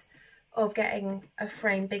made of getting a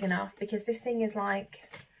frame big enough, because this thing is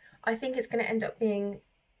like, I think it's going to end up being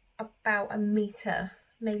about 1 meter,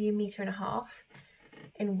 maybe 1.5 meters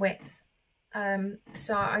in width.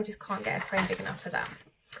 So I just can't get a frame big enough for that.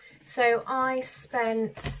 So I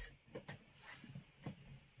spent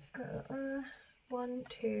 1,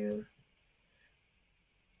 2,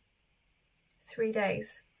 3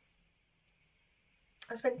 days.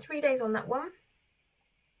 I spent 3 days on that one,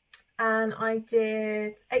 and I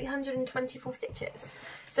did 824 stitches.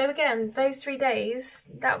 So again, those 3 days,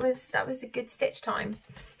 that was a good stitch time.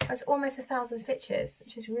 That's almost 1,000 stitches,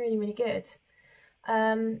 which is really, really good.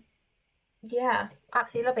 Yeah,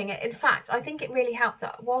 absolutely loving it. In fact, I think it really helped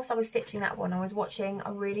that whilst I was stitching that one, I was watching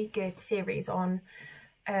a really good series on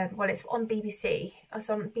well, it's on BBC. It's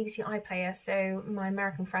on BBC iPlayer, so my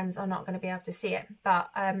American friends are not going to be able to see it,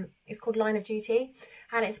 but it's called Line of Duty,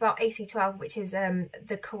 and it's about AC-12, which is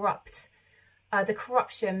the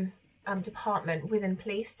corruption department within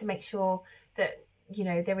police, to make sure that, you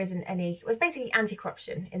know, there isn't any, well, it's basically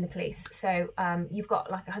anti-corruption in the police. So you've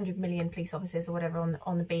got like 100 million police officers or whatever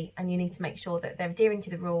on the beat, and you need to make sure that they're adhering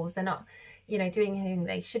to the rules, they're not, you know, doing anything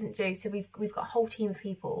they shouldn't do. So we've got a whole team of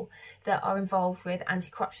people that are involved with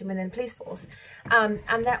anti-corruption within the police force,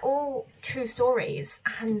 and they're all true stories,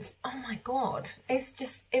 and oh my god, it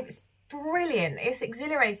was brilliant, it's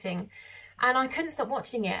exhilarating, and I couldn't stop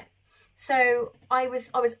watching it. So I was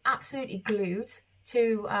absolutely glued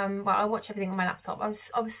to well, I watch everything on my laptop. I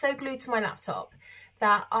was so glued to my laptop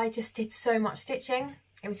that I just did so much stitching.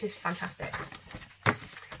 It was just fantastic.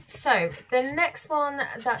 So the next one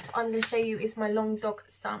that I'm going to show you is my long dog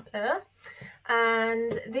sampler,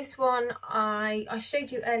 and this one I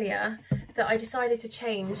showed you earlier that I decided to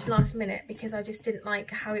change last minute because I just didn't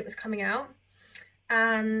like how it was coming out,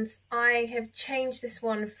 and I have changed this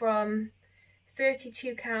one from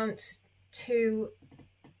 32 count to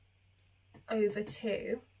over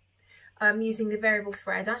 2, using the variable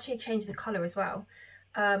thread. I actually changed the colour as well,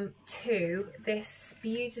 to this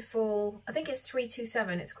beautiful, I think it's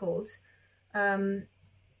 327 it's called.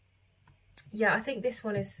 Yeah, I think this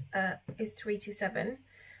one is 327,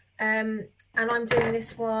 and I'm doing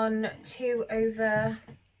this one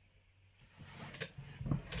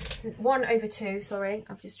 1/2. Sorry,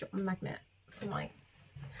 I've just dropped my magnet for my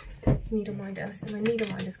needle minder, so my needle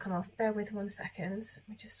minder's come off. Bear with 1 second, let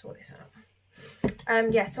me just sort this out.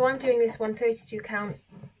 Yeah, so I'm doing this one 32 count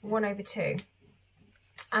 1/2,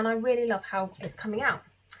 and I really love how it's coming out.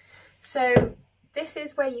 So this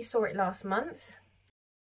is where you saw it last month.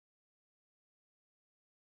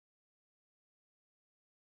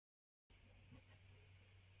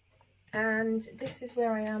 And this is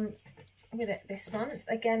where I am with it this month.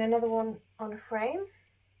 Again, another one on a frame.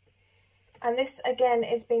 And this again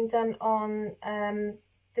is being done on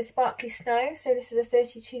the Sparkly Snow. So this is a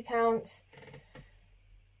 32 count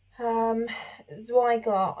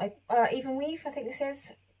Zweigart Evenweave, I think this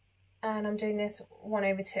is. And I'm doing this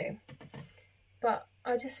 1/2. But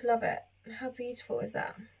I just love it. How beautiful is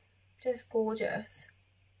that? Just gorgeous.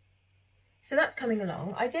 So that's coming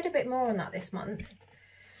along. I did a bit more on that this month,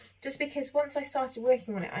 just because once I started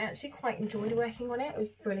working on it, I actually quite enjoyed working on it. It was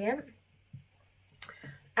brilliant.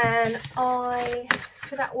 And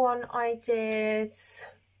for that one, I did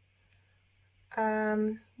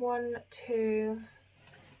 1, 2,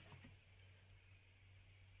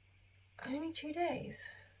 only 2 days.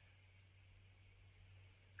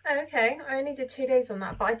 Oh, okay, I only did 2 days on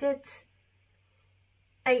that, but I did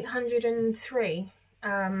 803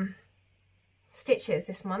 stitches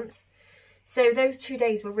this month. So those 2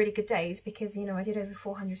 days were really good days because, you know, I did over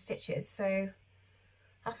 400 stitches. So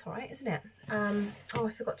that's all right, isn't it? Oh, I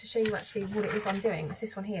forgot to show you actually what it is I'm doing. It's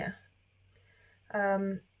this one here.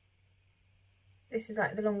 This is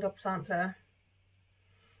like the long dub sampler.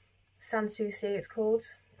 Soucis it's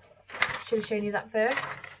called. Should have shown you that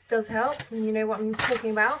first. Does help, and you know what I'm talking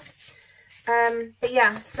about. But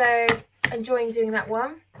yeah, so enjoying doing that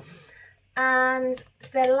one. And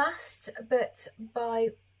the last, but by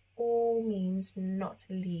all means not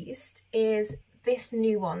least, is this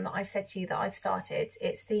new one that I've said to you that I've started.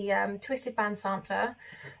 It's the Twisted Band Sampler.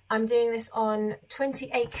 I'm doing this on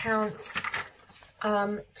 28 counts,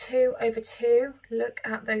 2/2. Look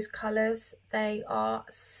at those colours, they are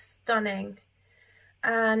stunning.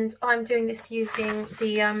 And I'm doing this using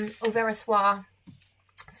the Au Versoir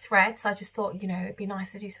threads. I just thought, you know, it'd be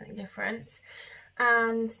nice to do something different.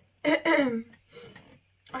 And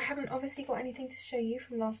I haven't obviously got anything to show you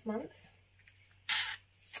from last month,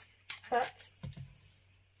 but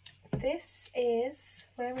this is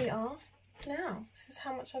where we are now. This is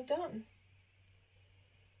how much I've done.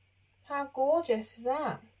 How gorgeous is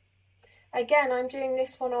that? Again, I'm doing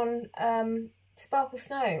this one on Sparkle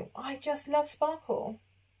Snow. I just love sparkle.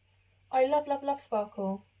 I love, love, love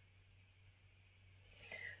sparkle.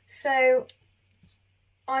 So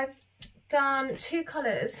I've done 2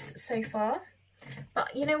 colours so far,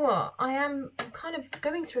 but you know what, I'm kind of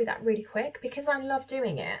going through that really quick because I love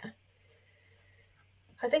doing it.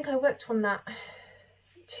 I think I worked on that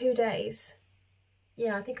 2 days.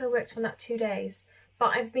 Yeah, I think I worked on that 2 days,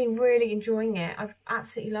 but I've been really enjoying it. I've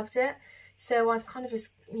absolutely loved it. So I've kind of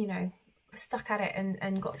just, you know, stuck at it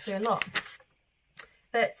and got through a lot.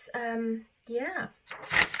 But yeah,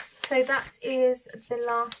 so that is the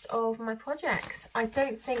last of my projects. I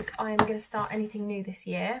don't think I am going to start anything new this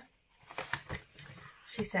year,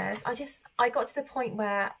 she says. I got to the point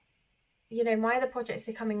where, you know, my other projects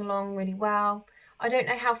are coming along really well. I don't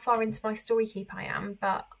know how far into my Storykeep I am,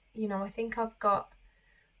 but you know, I think I'm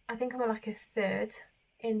like a third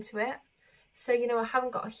into it. So, you know, I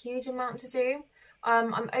haven't got a huge amount to do.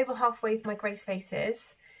 I'm over halfway with my Grace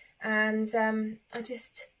Faces, and I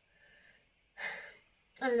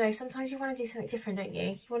don't know, sometimes you want to do something different, don't you?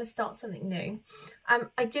 You want to start something new.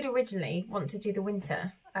 I did originally want to do the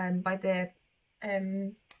winter by the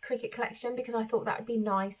Cricket collection, because I thought that would be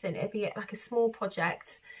nice and it'd be like a small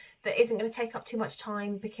project that isn't going to take up too much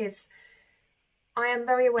time, because I am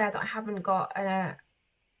very aware that I haven't got an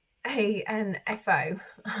FO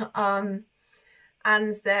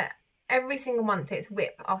and that every single month it's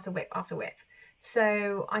whip after whip after whip.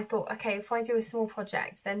 So I thought, okay, if I do a small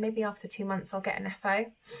project, then maybe after 2 months I'll get an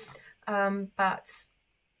FO. But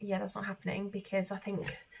yeah, that's not happening, because I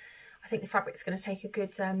think the fabric's going to take a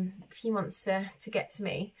good few months to get to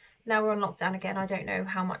me. Now we're on lockdown again. I don't know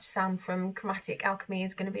how much Sam from Chromatic Alchemy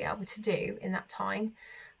is going to be able to do in that time.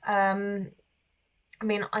 I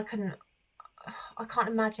mean, I can't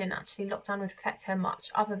imagine actually lockdown would affect her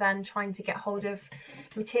much, other than trying to get hold of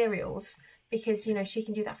materials, because, you know, she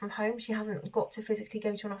can do that from home. She hasn't got to physically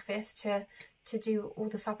go to an office to do all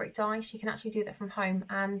the fabric dye. She can actually do that from home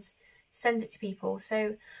and send it to people.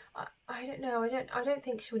 So I don't know. I don't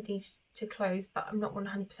think she would need to close, but I'm not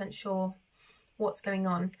 100% sure what's going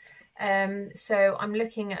on. So I'm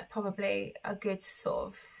looking at probably a good sort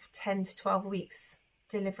of 10 to 12 weeks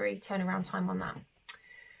delivery turnaround time on that.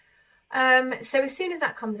 So as soon as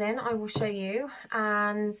that comes in, I will show you,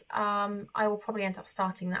 and I will probably end up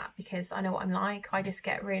starting that, because I know what I'm like. I just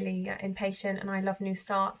get really impatient and I love new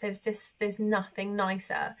starts. There's nothing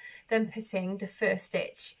nicer than putting the first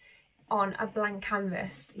stitch on a blank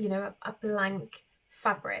canvas, you know, a blank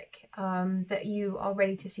fabric that you are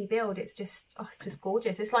ready to see build. It's just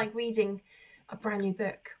gorgeous. It's like reading a brand new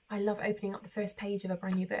book. I love opening up the first page of a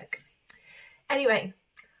brand new book. Anyway,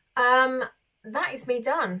 that is me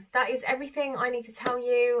done. That is everything I need to tell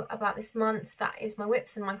you about this month. That is my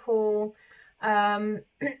whips and my haul.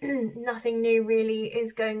 Nothing new really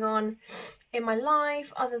is going on in my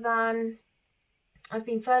life other than I've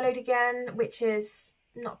been furloughed again, which is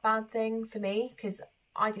not a bad thing for me because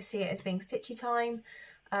I just see it as being stitchy time.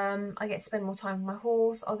 I get to spend more time with my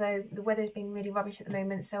horse, although the weather's been really rubbish at the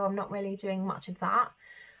moment, so I'm not really doing much of that.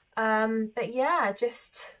 But yeah,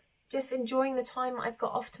 just enjoying the time I've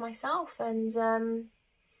got off to myself, and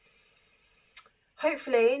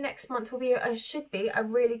hopefully next month will be should be a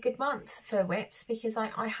really good month for whips, because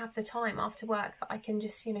I have the time after work that I can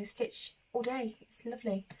just, you know, stitch all day. It's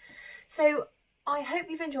lovely. So I hope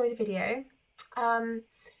you've enjoyed the video.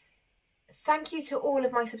 Thank you to all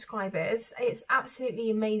of my subscribers. It's absolutely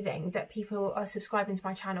amazing that people are subscribing to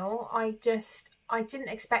my channel. I didn't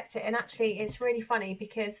expect it, and actually it's really funny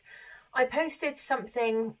because I posted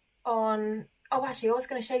something on, oh actually I was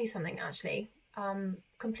going to show you something actually,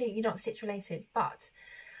 completely not stitch related, but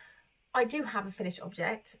I do have a finished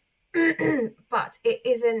object but it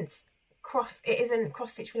isn't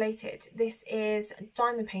cross stitch related. This is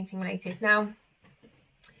diamond painting related. Now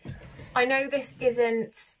I know this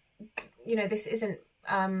isn't, you know, this isn't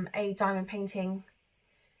a diamond painting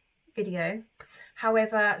video.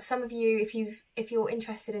 However, some of you, if you're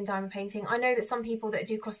interested in diamond painting, I know that some people that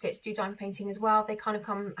do cross stitch do diamond painting as well. They kind of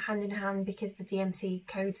come hand in hand because the DMC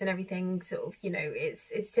codes and everything sort of, you know,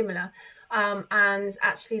 it's similar. And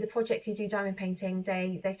actually the projects you do diamond painting,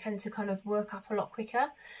 they tend to kind of work up a lot quicker.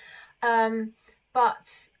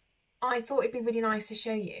 But I thought it'd be really nice to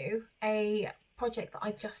show you a project that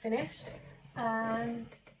I've just finished, and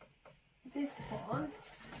this one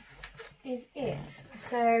is it.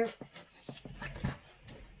 So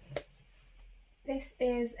this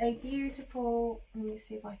is a beautiful, let me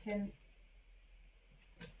see if I can,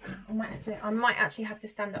 I might actually have to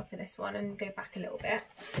stand up for this one and go back a little bit.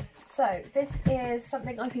 So this is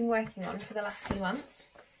something I've been working on for the last few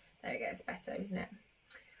months. There we go, it's better, isn't it?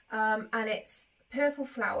 And it's purple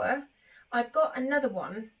flower. I've got another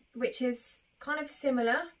one which is kind of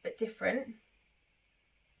similar but different.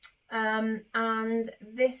 And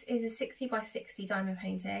this is a 60 by 60 diamond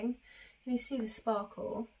painting. Can you see the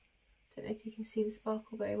sparkle? Don't know if you can see the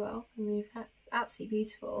sparkle very well. Move that. It's absolutely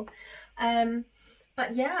beautiful.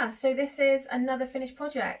 But yeah, so this is another finished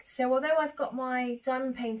project. So although I've got my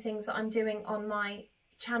diamond paintings that I'm doing on my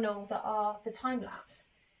channel that are the time-lapse,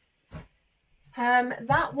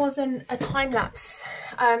 that wasn't a time-lapse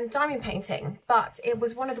diamond painting, but it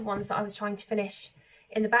was one of the ones that I was trying to finish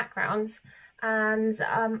in the background. And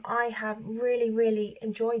I have really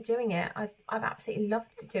enjoyed doing it. I've absolutely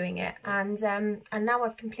loved doing it, and now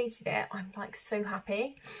I've completed it. I'm like so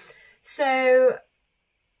happy. So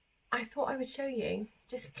I thought I would show you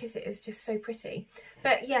just because it is just so pretty.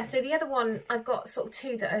 But yeah, so the other one, I've got sort of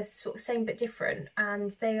two that are sort of same but different,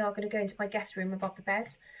 and they are going to go into my guest room above the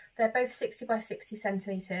bed. They're both 60 by 60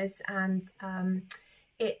 centimeters, and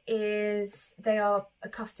they are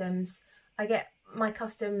customs. I get my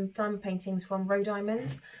custom diamond paintings from Row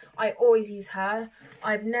Diamonds. I always use her.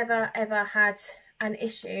 I've never ever had an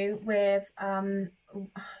issue with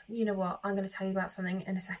you know what, I'm going to tell you about something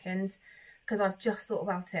in a second because I've just thought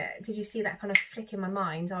about it. Did you see that kind of flick in my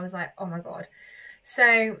mind? I was like, oh my god.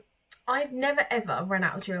 So I've never ever run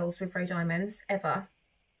out of drills with Row Diamonds ever,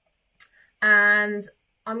 and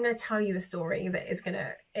I'm going to tell you a story that is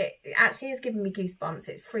gonna, it actually is giving me goosebumps.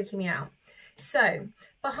 It's freaking me out. So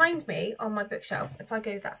behind me on my bookshelf, if I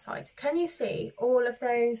go that side, can you see all of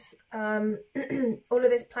those, all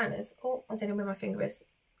of those planners? Oh, I don't know where my finger is.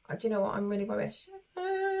 Do you know what? I'm really rubbish.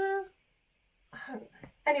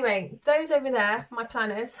 Anyway, those over there, my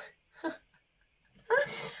planners.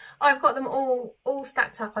 I've got them all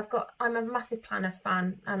stacked up. I'm a massive planner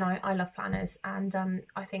fan, and I love planners, and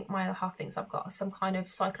I think my other half thinks I've got some kind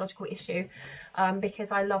of psychological issue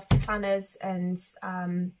because I love planners, and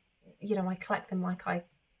you know, I collect them like I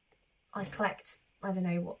collect, I don't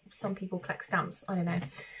know what, some people collect stamps, I don't know.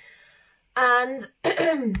 And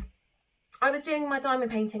I was doing my diamond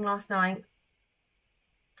painting last night.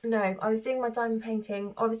 No, I was doing my diamond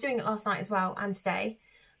painting, I was doing it last night as well and today,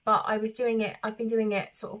 but I've been doing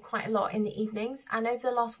it sort of quite a lot in the evenings, and over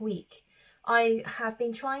the last week I have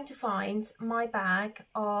been trying to find my bag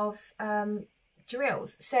of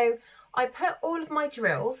drills. So I put all of my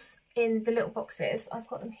drills in the little boxes. I've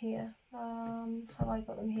got them here. Have I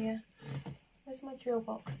got them here? Where's my drill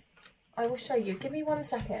box? I will show you. Give me 1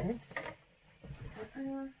 second.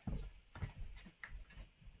 Oh,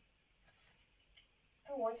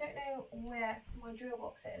 I don't know where my drill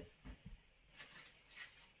box is.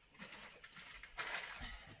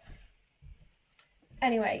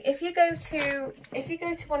 Anyway, if you go to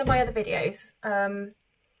one of my other videos,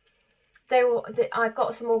 I've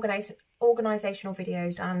got some organizational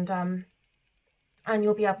videos, and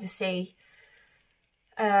you'll be able to see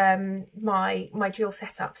my drill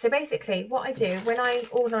setup. So basically what I do when I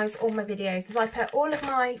organize all my videos is I put all of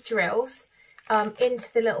my drills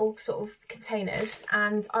into the little sort of containers,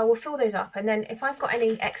 and I will fill those up, and then if I've got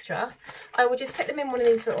any extra, I will just put them in one of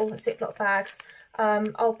these little Ziploc bags.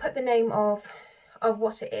 I'll put the name of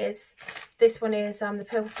what it is. This one is the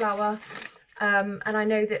purple flower, and I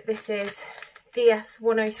know that this is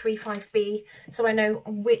DS1035B, so I know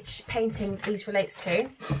which painting these relates to,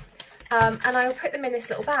 and I'll put them in this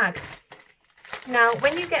little bag. Now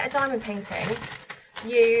when you get a diamond painting,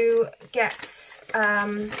 you get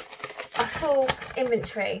a full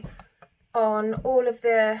inventory on all of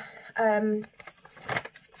the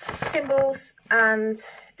symbols and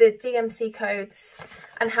the DMC codes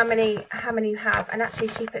and how many you have, and actually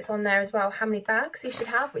she puts on there as well how many bags you should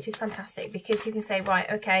have, which is fantastic because you can say, right,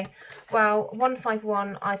 okay, well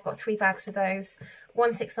 151 I've got 3 bags of those,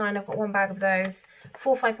 169 I've got 1 bag of those,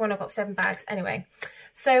 451 I've got 7 bags. Anyway,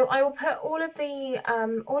 so I will put all of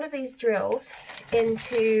these drills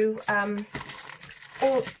into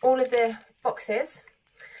all of the boxes,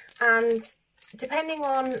 and depending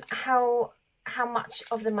on how much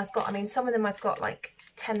of them I've got, I mean some of them I've got like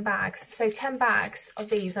 10 bags, so 10 bags of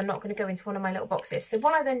these are not going to go into one of my little boxes. So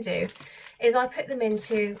what I then do is I put them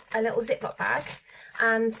into a little Ziploc bag,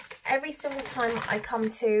 and every single time I come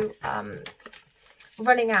to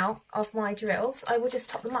running out of my drills, I will just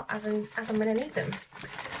top them up as I'm going to need them.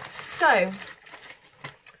 So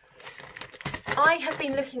I have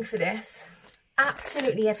been looking for this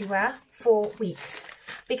absolutely everywhere for weeks,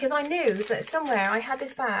 because I knew that somewhere I had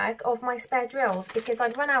this bag of my spare drills, because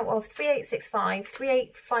I'd run out of 3865,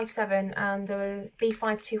 3857 and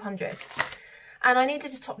B5200, and I needed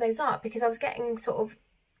to top those up because I was getting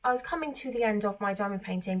I was coming to the end of my diamond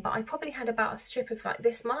painting, but I probably had about a strip of like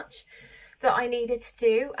this much that I needed to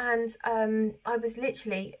do, and I was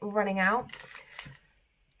literally running out.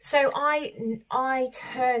 So I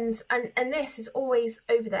turned, and this is always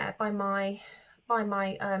over there by my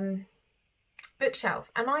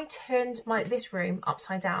bookshelf, and I turned this room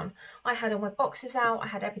upside down. I had all my boxes out, I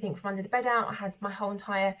had everything from under the bed out, I had my whole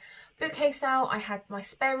entire bookcase out, I had my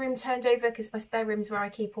spare room turned over, because my spare room is where I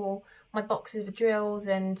keep all my boxes of drills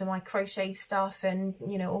and my crochet stuff and,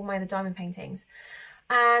 you know, all my other diamond paintings.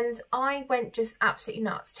 And I went just absolutely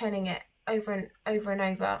nuts, turning it over and over and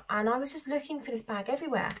over, and I was just looking for this bag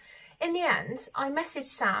everywhere. In the end, I messaged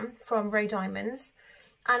Sam from Row Diamonds,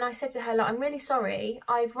 and I said to her, look, I'm really sorry,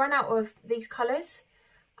 I've run out of these colours.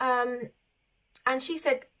 And she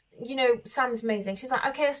said, you know, Sam's amazing. She's like,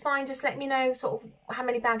 okay, that's fine, just let me know sort of how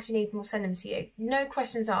many bags you need and we'll send them to you. No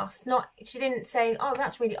questions asked. She didn't say, oh,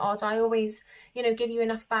 that's really odd, I always, you know, give you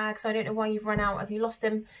enough bags, so I don't know why you've run out, have you lost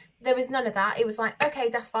them? There was none of that. It was like, okay,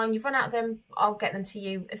 that's fine, you've run out of them, I'll get them to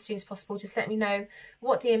you as soon as possible, just let me know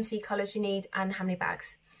what DMC colours you need and how many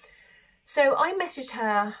bags. So I messaged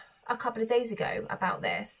her a couple of days ago about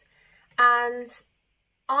this, and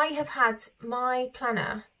I have had my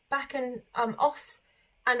planner back and off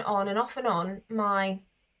and on and off and on my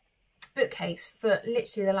bookcase for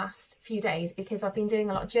literally the last few days, because I've been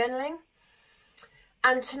doing a lot of journaling.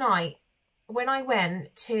 And tonight when I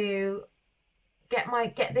went to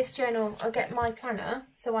get this journal or get my planner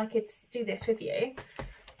so I could do this with you,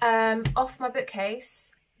 off my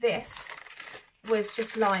bookcase, this was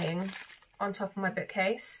just lying on top of my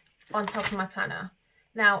bookcase, on top of my planner.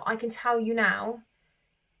 Now I can tell you now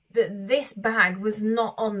that this bag was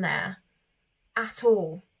not on there at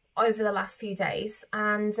all over the last few days,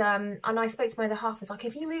 and I spoke to my other half. I was like,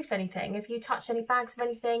 have you moved anything? Have you touched any bags of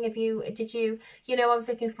anything? Did you know, I was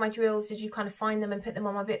looking for my drills, did you kind of find them and put them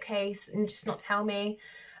on my bookcase and just not tell me?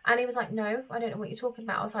 And he was like, no, I don't know what you're talking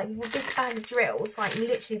about. I was like, well, this bag of drills, like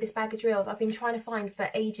literally this bag of drills, I've been trying to find for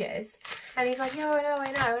ages. And he's like, yeah,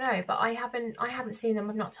 I know, but I haven't seen them,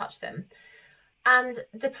 I've not touched them. And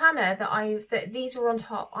the planner that these were on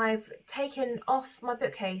top, I've taken off my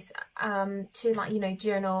bookcase to, like, you know,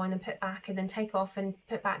 journal and then put back and then take off and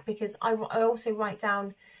put back, because I also write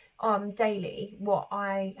down daily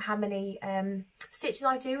how many stitches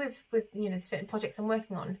I do with you know, certain projects I'm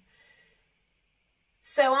working on.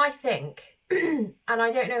 So I think, and I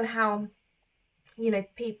don't know how, you know,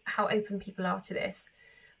 how open people are to this,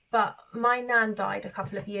 but my nan died a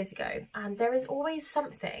couple of years ago, and there is always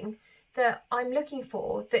something that I'm looking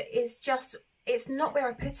for that is just it's not where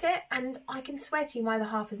I put it, and I can swear to you my other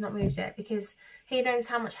half has not moved it, because he knows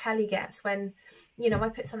how much hell he gets when, you know, I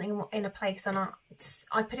put something in a place and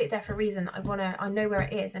I put it there for a reason. I know where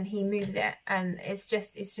it is, and he moves it, and it's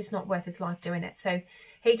just not worth his life doing it. So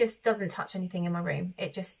he just doesn't touch anything in my room. He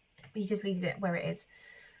just leaves it where it is.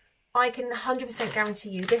 I can 100%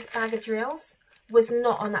 guarantee you this bag of drills was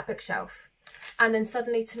not on that bookshelf, and then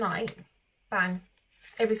suddenly tonight, bang,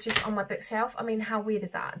 it was just on my bookshelf. I mean, how weird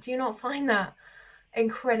is that? Do you not find that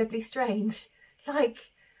incredibly strange?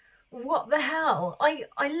 Like, what the hell? I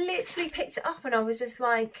literally picked it up and I was just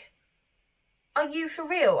like, are you for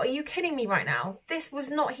real? Are you kidding me right now? This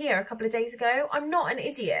was not here a couple of days ago. I'm not an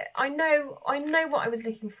idiot. I know what I was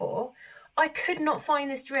looking for. I could not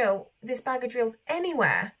find this bag of drills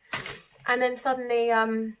anywhere. And then suddenly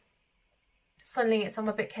it's on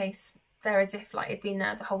my bookcase there, as if like it'd been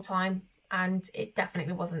there the whole time, and it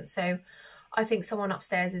definitely wasn't. So I think someone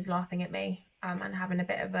upstairs is laughing at me and having a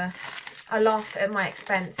bit of a laugh at my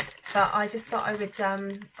expense. But I just thought I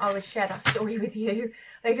would share that story with you,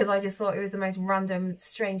 because I just thought it was the most random,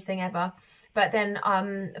 strange thing ever. But then,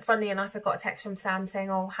 funnily enough, I got a text from Sam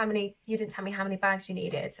saying, oh, you didn't tell me how many bags you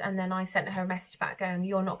needed. And then I sent her a message back going,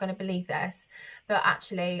 you're not going to believe this, but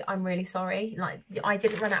actually, I'm really sorry. Like, I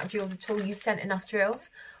didn't run out of drills at all. You sent enough drills.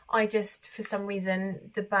 I just, for some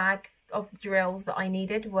reason, the bag of drills that I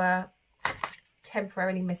needed were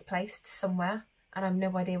temporarily misplaced somewhere, and I have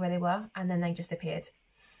no idea where they were, and then they just appeared.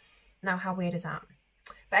 Now, how weird is that?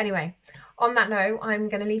 But anyway, on that note, I'm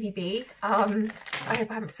going to leave you be. I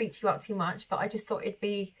hope I haven't freaked you out too much, but I just thought it'd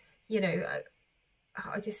be, you know,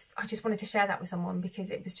 I just wanted to share that with someone,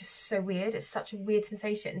 because it was just so weird. It's such a weird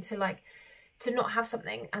sensation to not have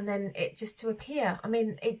something and then it just to appear. I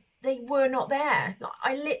mean, they were not there. Like,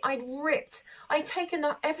 I'd taken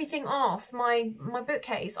everything off my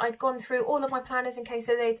bookcase. I'd gone through all of my planners in case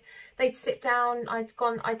they'd slipped down.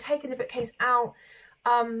 I'd taken the bookcase out.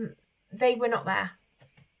 They were not there.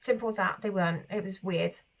 Simple as that. They weren't. It was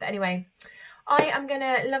weird. But anyway, I am going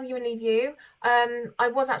to love you and leave you. I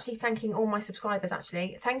was actually thanking all my subscribers,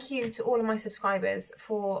 actually. Thank you to all of my subscribers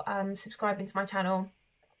for subscribing to my channel.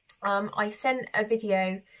 I sent a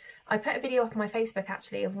video. I put a video up on my Facebook,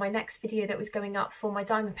 actually, of my next video that was going up for my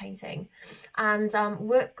diamond painting. And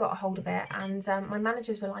work got a hold of it. And my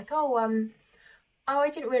managers were like, oh, I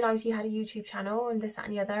didn't realise you had a YouTube channel and this, that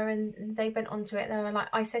and the other. And they went onto it. They were like,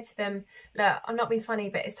 I said to them, look, I'm not being funny,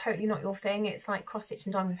 but it's totally not your thing. It's like cross-stitch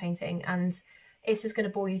and diamond painting, and it's just going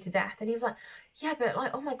to bore you to death. And he was like, yeah, but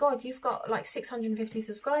like, oh my God, you've got like 650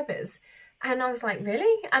 subscribers. And I was like,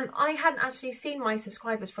 really? And I hadn't actually seen my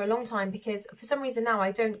subscribers for a long time, because for some reason now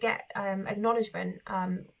I don't get acknowledgement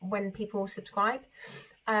when people subscribe.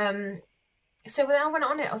 So when I went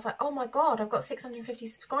on it, I was like, oh my God, I've got 650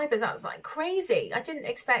 subscribers. That's like crazy. I didn't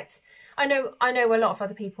expect, I know a lot of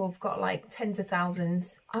other people have got like tens of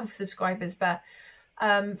thousands of subscribers, but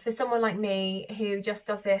for someone like me who just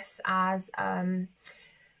does this as,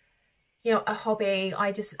 you know, a hobby,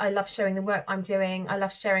 I love showing the work I'm doing. I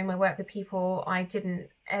love sharing my work with people. I didn't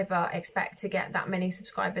ever expect to get that many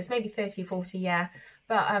subscribers, maybe 30, 40, yeah.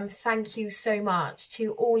 But thank you so much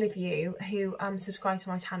to all of you who subscribe to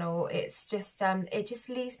my channel. It's just, it just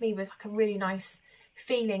leaves me with like a really nice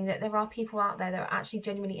feeling that there are people out there that are actually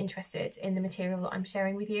genuinely interested in the material that I'm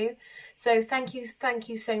sharing with you. So thank you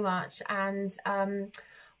so much. And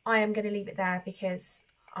I am going to leave it there, because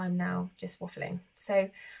I'm now just waffling. So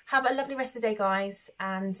have a lovely rest of the day, guys,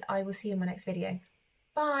 and I will see you in my next video.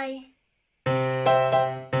 Bye.